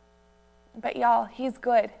 But y'all, he's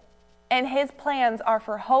good. And his plans are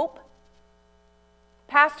for hope.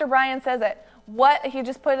 Pastor Brian says it. He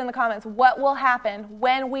just put it in the comments. What will happen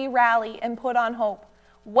when we rally and put on hope?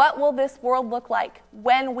 What will this world look like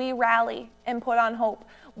when we rally and put on hope?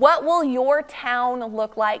 What will your town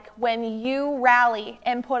look like when you rally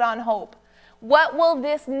and put on hope? What will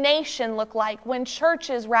this nation look like when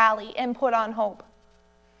churches rally and put on hope?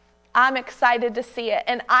 I'm excited to see it,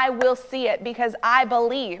 and I will see it because I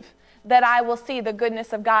believe that I will see the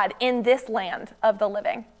goodness of God in this land of the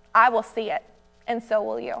living. I will see it, and so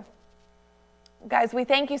will you. Guys, we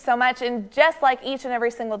thank you so much, and just like each and every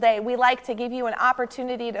single day, we like to give you an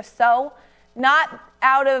opportunity to sow, not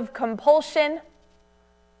out of compulsion,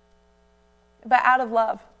 but out of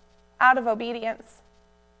love, out of obedience.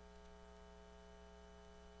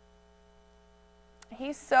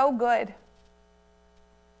 He's so good.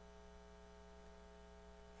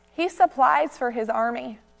 He supplies for his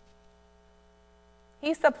army.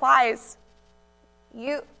 He supplies.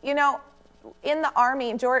 You know, in the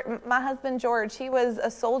army, my husband George, he was a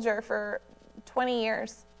soldier for 20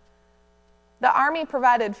 years. The army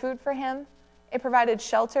provided food for him. It provided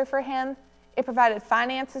shelter for him. It provided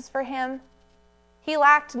finances for him. He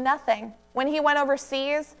lacked nothing. When he went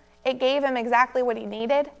overseas, it gave him exactly what he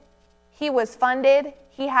needed. He was funded.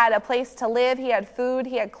 He had a place to live. He had food.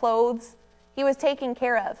 He had clothes. He was taken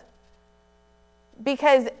care of.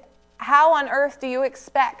 Because how on earth do you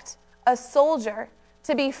expect a soldier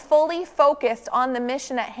to be fully focused on the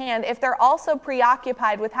mission at hand if they're also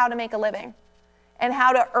preoccupied with how to make a living and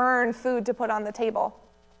how to earn food to put on the table?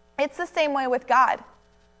 It's the same way with God.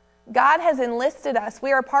 God has enlisted us.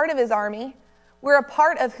 We are a part of his army. We're a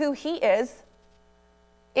part of who he is.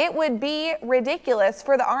 It would be ridiculous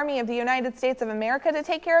for the army of the United States of America to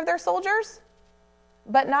take care of their soldiers,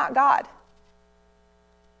 but not God.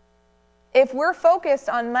 If we're focused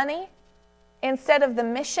on money instead of the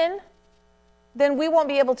mission, then we won't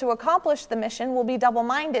be able to accomplish the mission. We'll be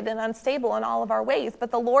double-minded and unstable in all of our ways. But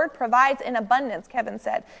the Lord provides in abundance, Kevin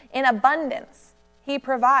said. In abundance, he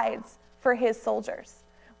provides for his soldiers.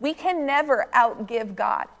 We can never outgive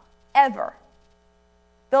God, ever.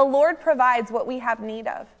 The Lord provides what we have need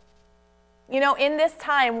of. You know, in this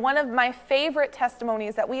time, one of my favorite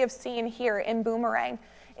testimonies that we have seen here in Boomerang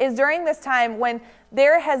is during this time when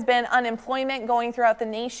there has been unemployment going throughout the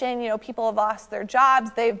nation. You know, people have lost their jobs.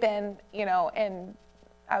 They've been, and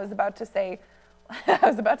I was about to say I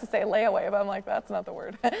was about to say layaway, but I'm like, that's not the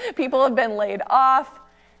word. People have been laid off.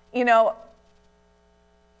 You know,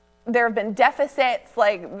 there have been deficits,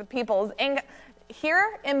 like people's income.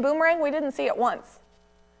 Here in Boomerang, we didn't see it once.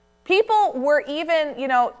 People were even, you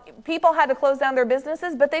know, people had to close down their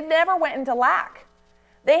businesses, but they never went into lack.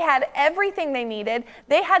 They had everything they needed.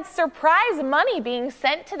 They had surprise money being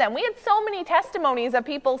sent to them. We had so many testimonies of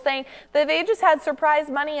people saying that they just had surprise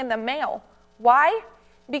money in the mail. Why?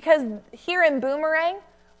 Because here in Boomerang,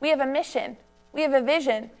 we have a mission. We have a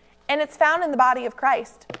vision, and it's found in the body of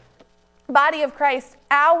Christ. Body of Christ,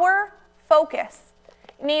 our focus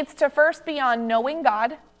needs to first be on knowing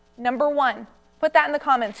God, number one. Put that in the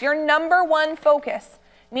comments. Your number one focus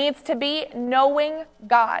needs to be knowing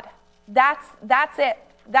God. That's it.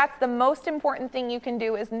 That's the most important thing you can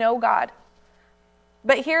do is know God.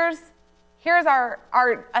 But here's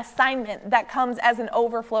our assignment that comes as an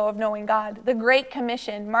overflow of knowing God. The Great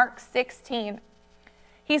Commission, Mark 16.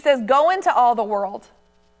 He says, go into all the world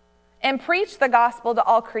and preach the gospel to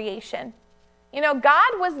all creation. You know,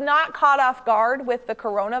 God was not caught off guard with the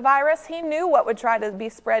coronavirus. He knew what would try to be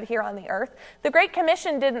spread here on the earth. The Great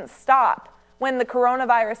Commission didn't stop when the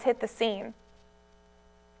coronavirus hit the scene.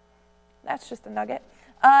 That's just a nugget.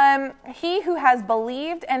 He who has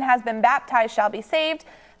believed and has been baptized shall be saved,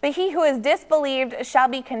 but he who has disbelieved shall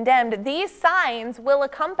be condemned. These signs will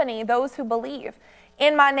accompany those who believe.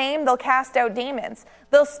 In my name, they'll cast out demons.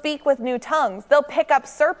 They'll speak with new tongues. They'll pick up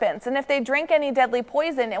serpents. And if they drink any deadly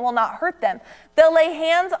poison, it will not hurt them. They'll lay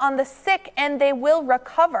hands on the sick and they will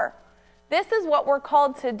recover. This is what we're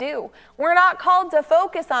called to do. We're not called to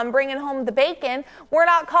focus on bringing home the bacon. We're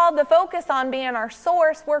not called to focus on being our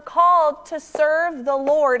source. We're called to serve the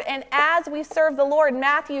Lord. And as we serve the Lord,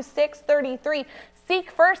 Matthew 6:33, seek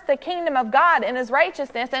first the kingdom of God and his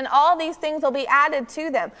righteousness, and all these things will be added to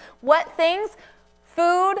them. What things?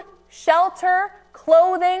 Food, shelter,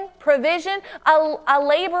 clothing, provision. A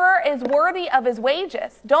laborer is worthy of his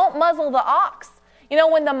wages. Don't muzzle the ox. You know,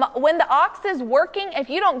 when the ox is working, if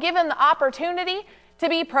you don't give him the opportunity to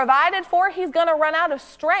be provided for, he's going to run out of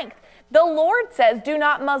strength. The Lord says, do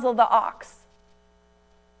not muzzle the ox.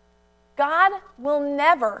 God will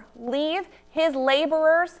never leave his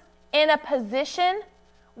laborers in a position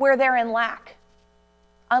where they're in lack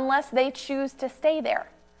unless they choose to stay there.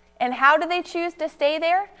 And how do they choose to stay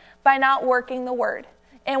there? By not working the word.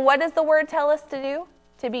 And what does the word tell us to do?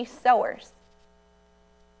 To be sowers.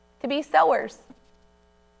 To be sowers.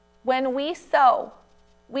 When we sow,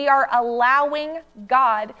 we are allowing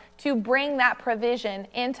God to bring that provision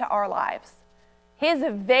into our lives. His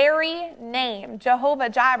very name, Jehovah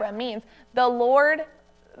Jireh, means the Lord,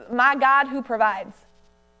 my God who provides.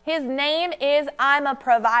 His name is I'm a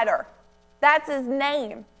provider. That's his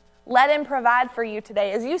name. Let him provide for you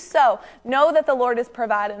today. As you sow, know that the Lord is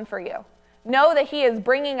providing for you. Know that he is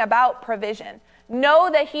bringing about provision.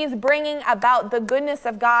 Know that he's bringing about the goodness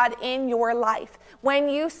of God in your life. When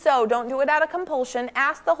you sow, don't do it out of compulsion.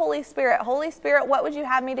 Ask the Holy Spirit, Holy Spirit, what would you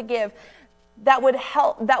have me to give that would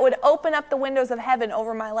help, that would open up the windows of heaven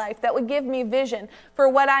over my life, that would give me vision for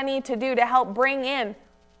what I need to do to help bring in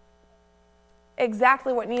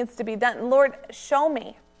exactly what needs to be done. Lord, show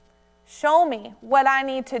me. Show me what I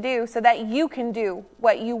need to do so that you can do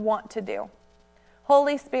what you want to do.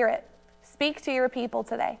 Holy Spirit, speak to your people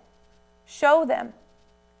today. Show them.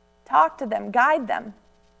 Talk to them. Guide them.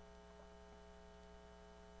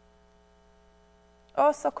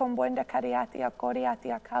 Oso kombuenda kariatia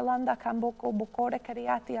koriatia kalanda kamboko bokore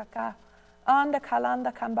kariatia ka. Anda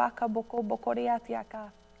kalanda kambaka boko bokoriatia ka.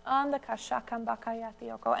 Anda kashakambaka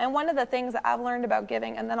yatioko. And one of the things that I've learned about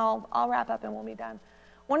giving, and then I'll wrap up and we'll be done.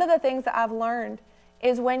 One of the things that I've learned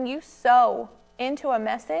is when you sow into a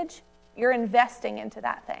message, you're investing into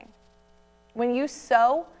that thing. When you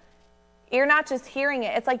sow, you're not just hearing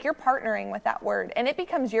it. It's like you're partnering with that word, and it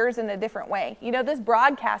becomes yours in a different way. You know, this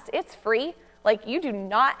broadcast, it's free. Like, you do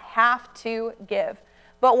not have to give.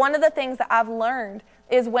 But one of the things that I've learned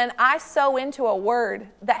is when I sow into a word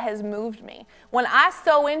that has moved me, when I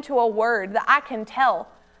sow into a word that I can tell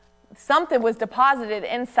something was deposited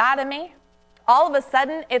inside of me, all of a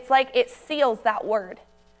sudden, it's like it seals that word.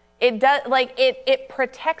 It does, like it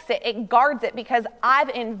protects it, it guards it, because I've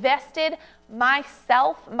invested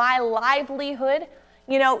myself, my livelihood.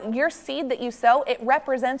 You know, your seed that you sow, it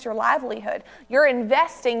represents your livelihood. You're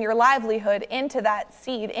investing your livelihood into that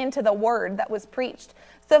seed, into the word that was preached.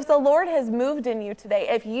 So if the Lord has moved in you today,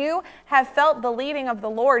 if you have felt the leading of the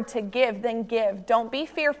Lord to give, then give. Don't be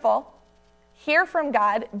fearful. Hear from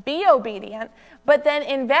God, be obedient, but then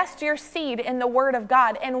invest your seed in the word of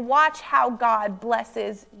God and watch how God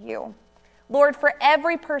blesses you. Lord, for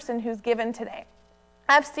every person who's given today,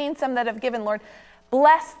 I've seen some that have given, Lord.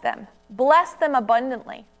 Bless them. Bless them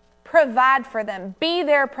abundantly. Provide for them. Be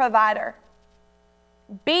their provider.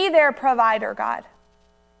 Be their provider, God.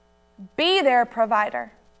 Be their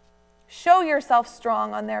provider. Show yourself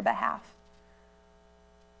strong on their behalf.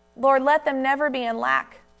 Lord, let them never be in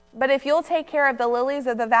lack. But if you'll take care of the lilies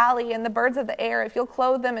of the valley and the birds of the air, if you'll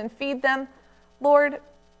clothe them and feed them, Lord,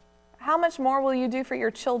 how much more will you do for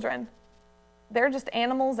your children? They're just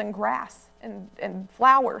animals and grass and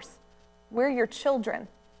flowers. We're your children.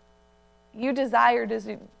 You desire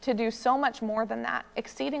to do so much more than that,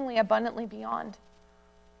 exceedingly abundantly beyond.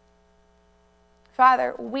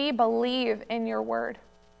 Father, we believe in your word.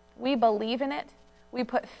 We believe in it. We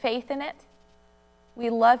put faith in it. We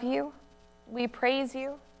love you. We praise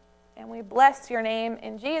you. And we bless your name.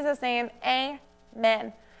 In Jesus' name,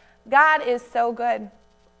 amen. God is so good.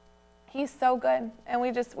 He's so good. And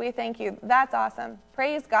we thank you. That's awesome.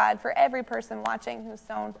 Praise God for every person watching who's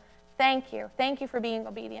sown. Thank you. Thank you for being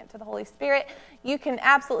obedient to the Holy Spirit. You can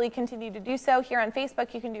absolutely continue to do so. Here on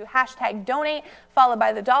Facebook, you can do #donate, followed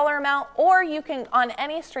by the dollar amount, or you can, on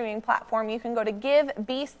any streaming platform, you can go to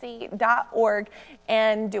givebc.org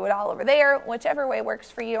and do it all over there, whichever way works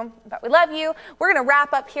for you. But we love you. We're going to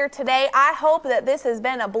wrap up here today. I hope that this has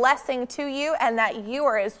been a blessing to you and that you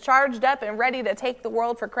are as charged up and ready to take the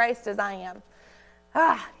world for Christ as I am.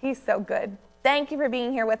 He's so good. Thank you for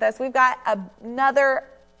being here with us. We've got another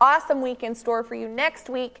awesome week in store for you next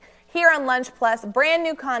week here on Lunch Plus. Brand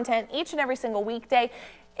new content each and every single weekday.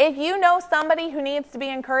 If you know somebody who needs to be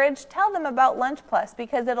encouraged, tell them about Lunch Plus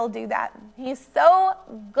because it'll do that. He's so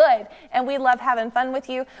good, and we love having fun with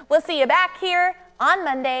you. We'll see you back here on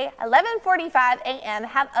Monday, 11:45 a.m.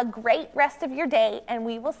 Have a great rest of your day, and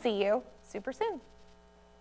we will see you super soon.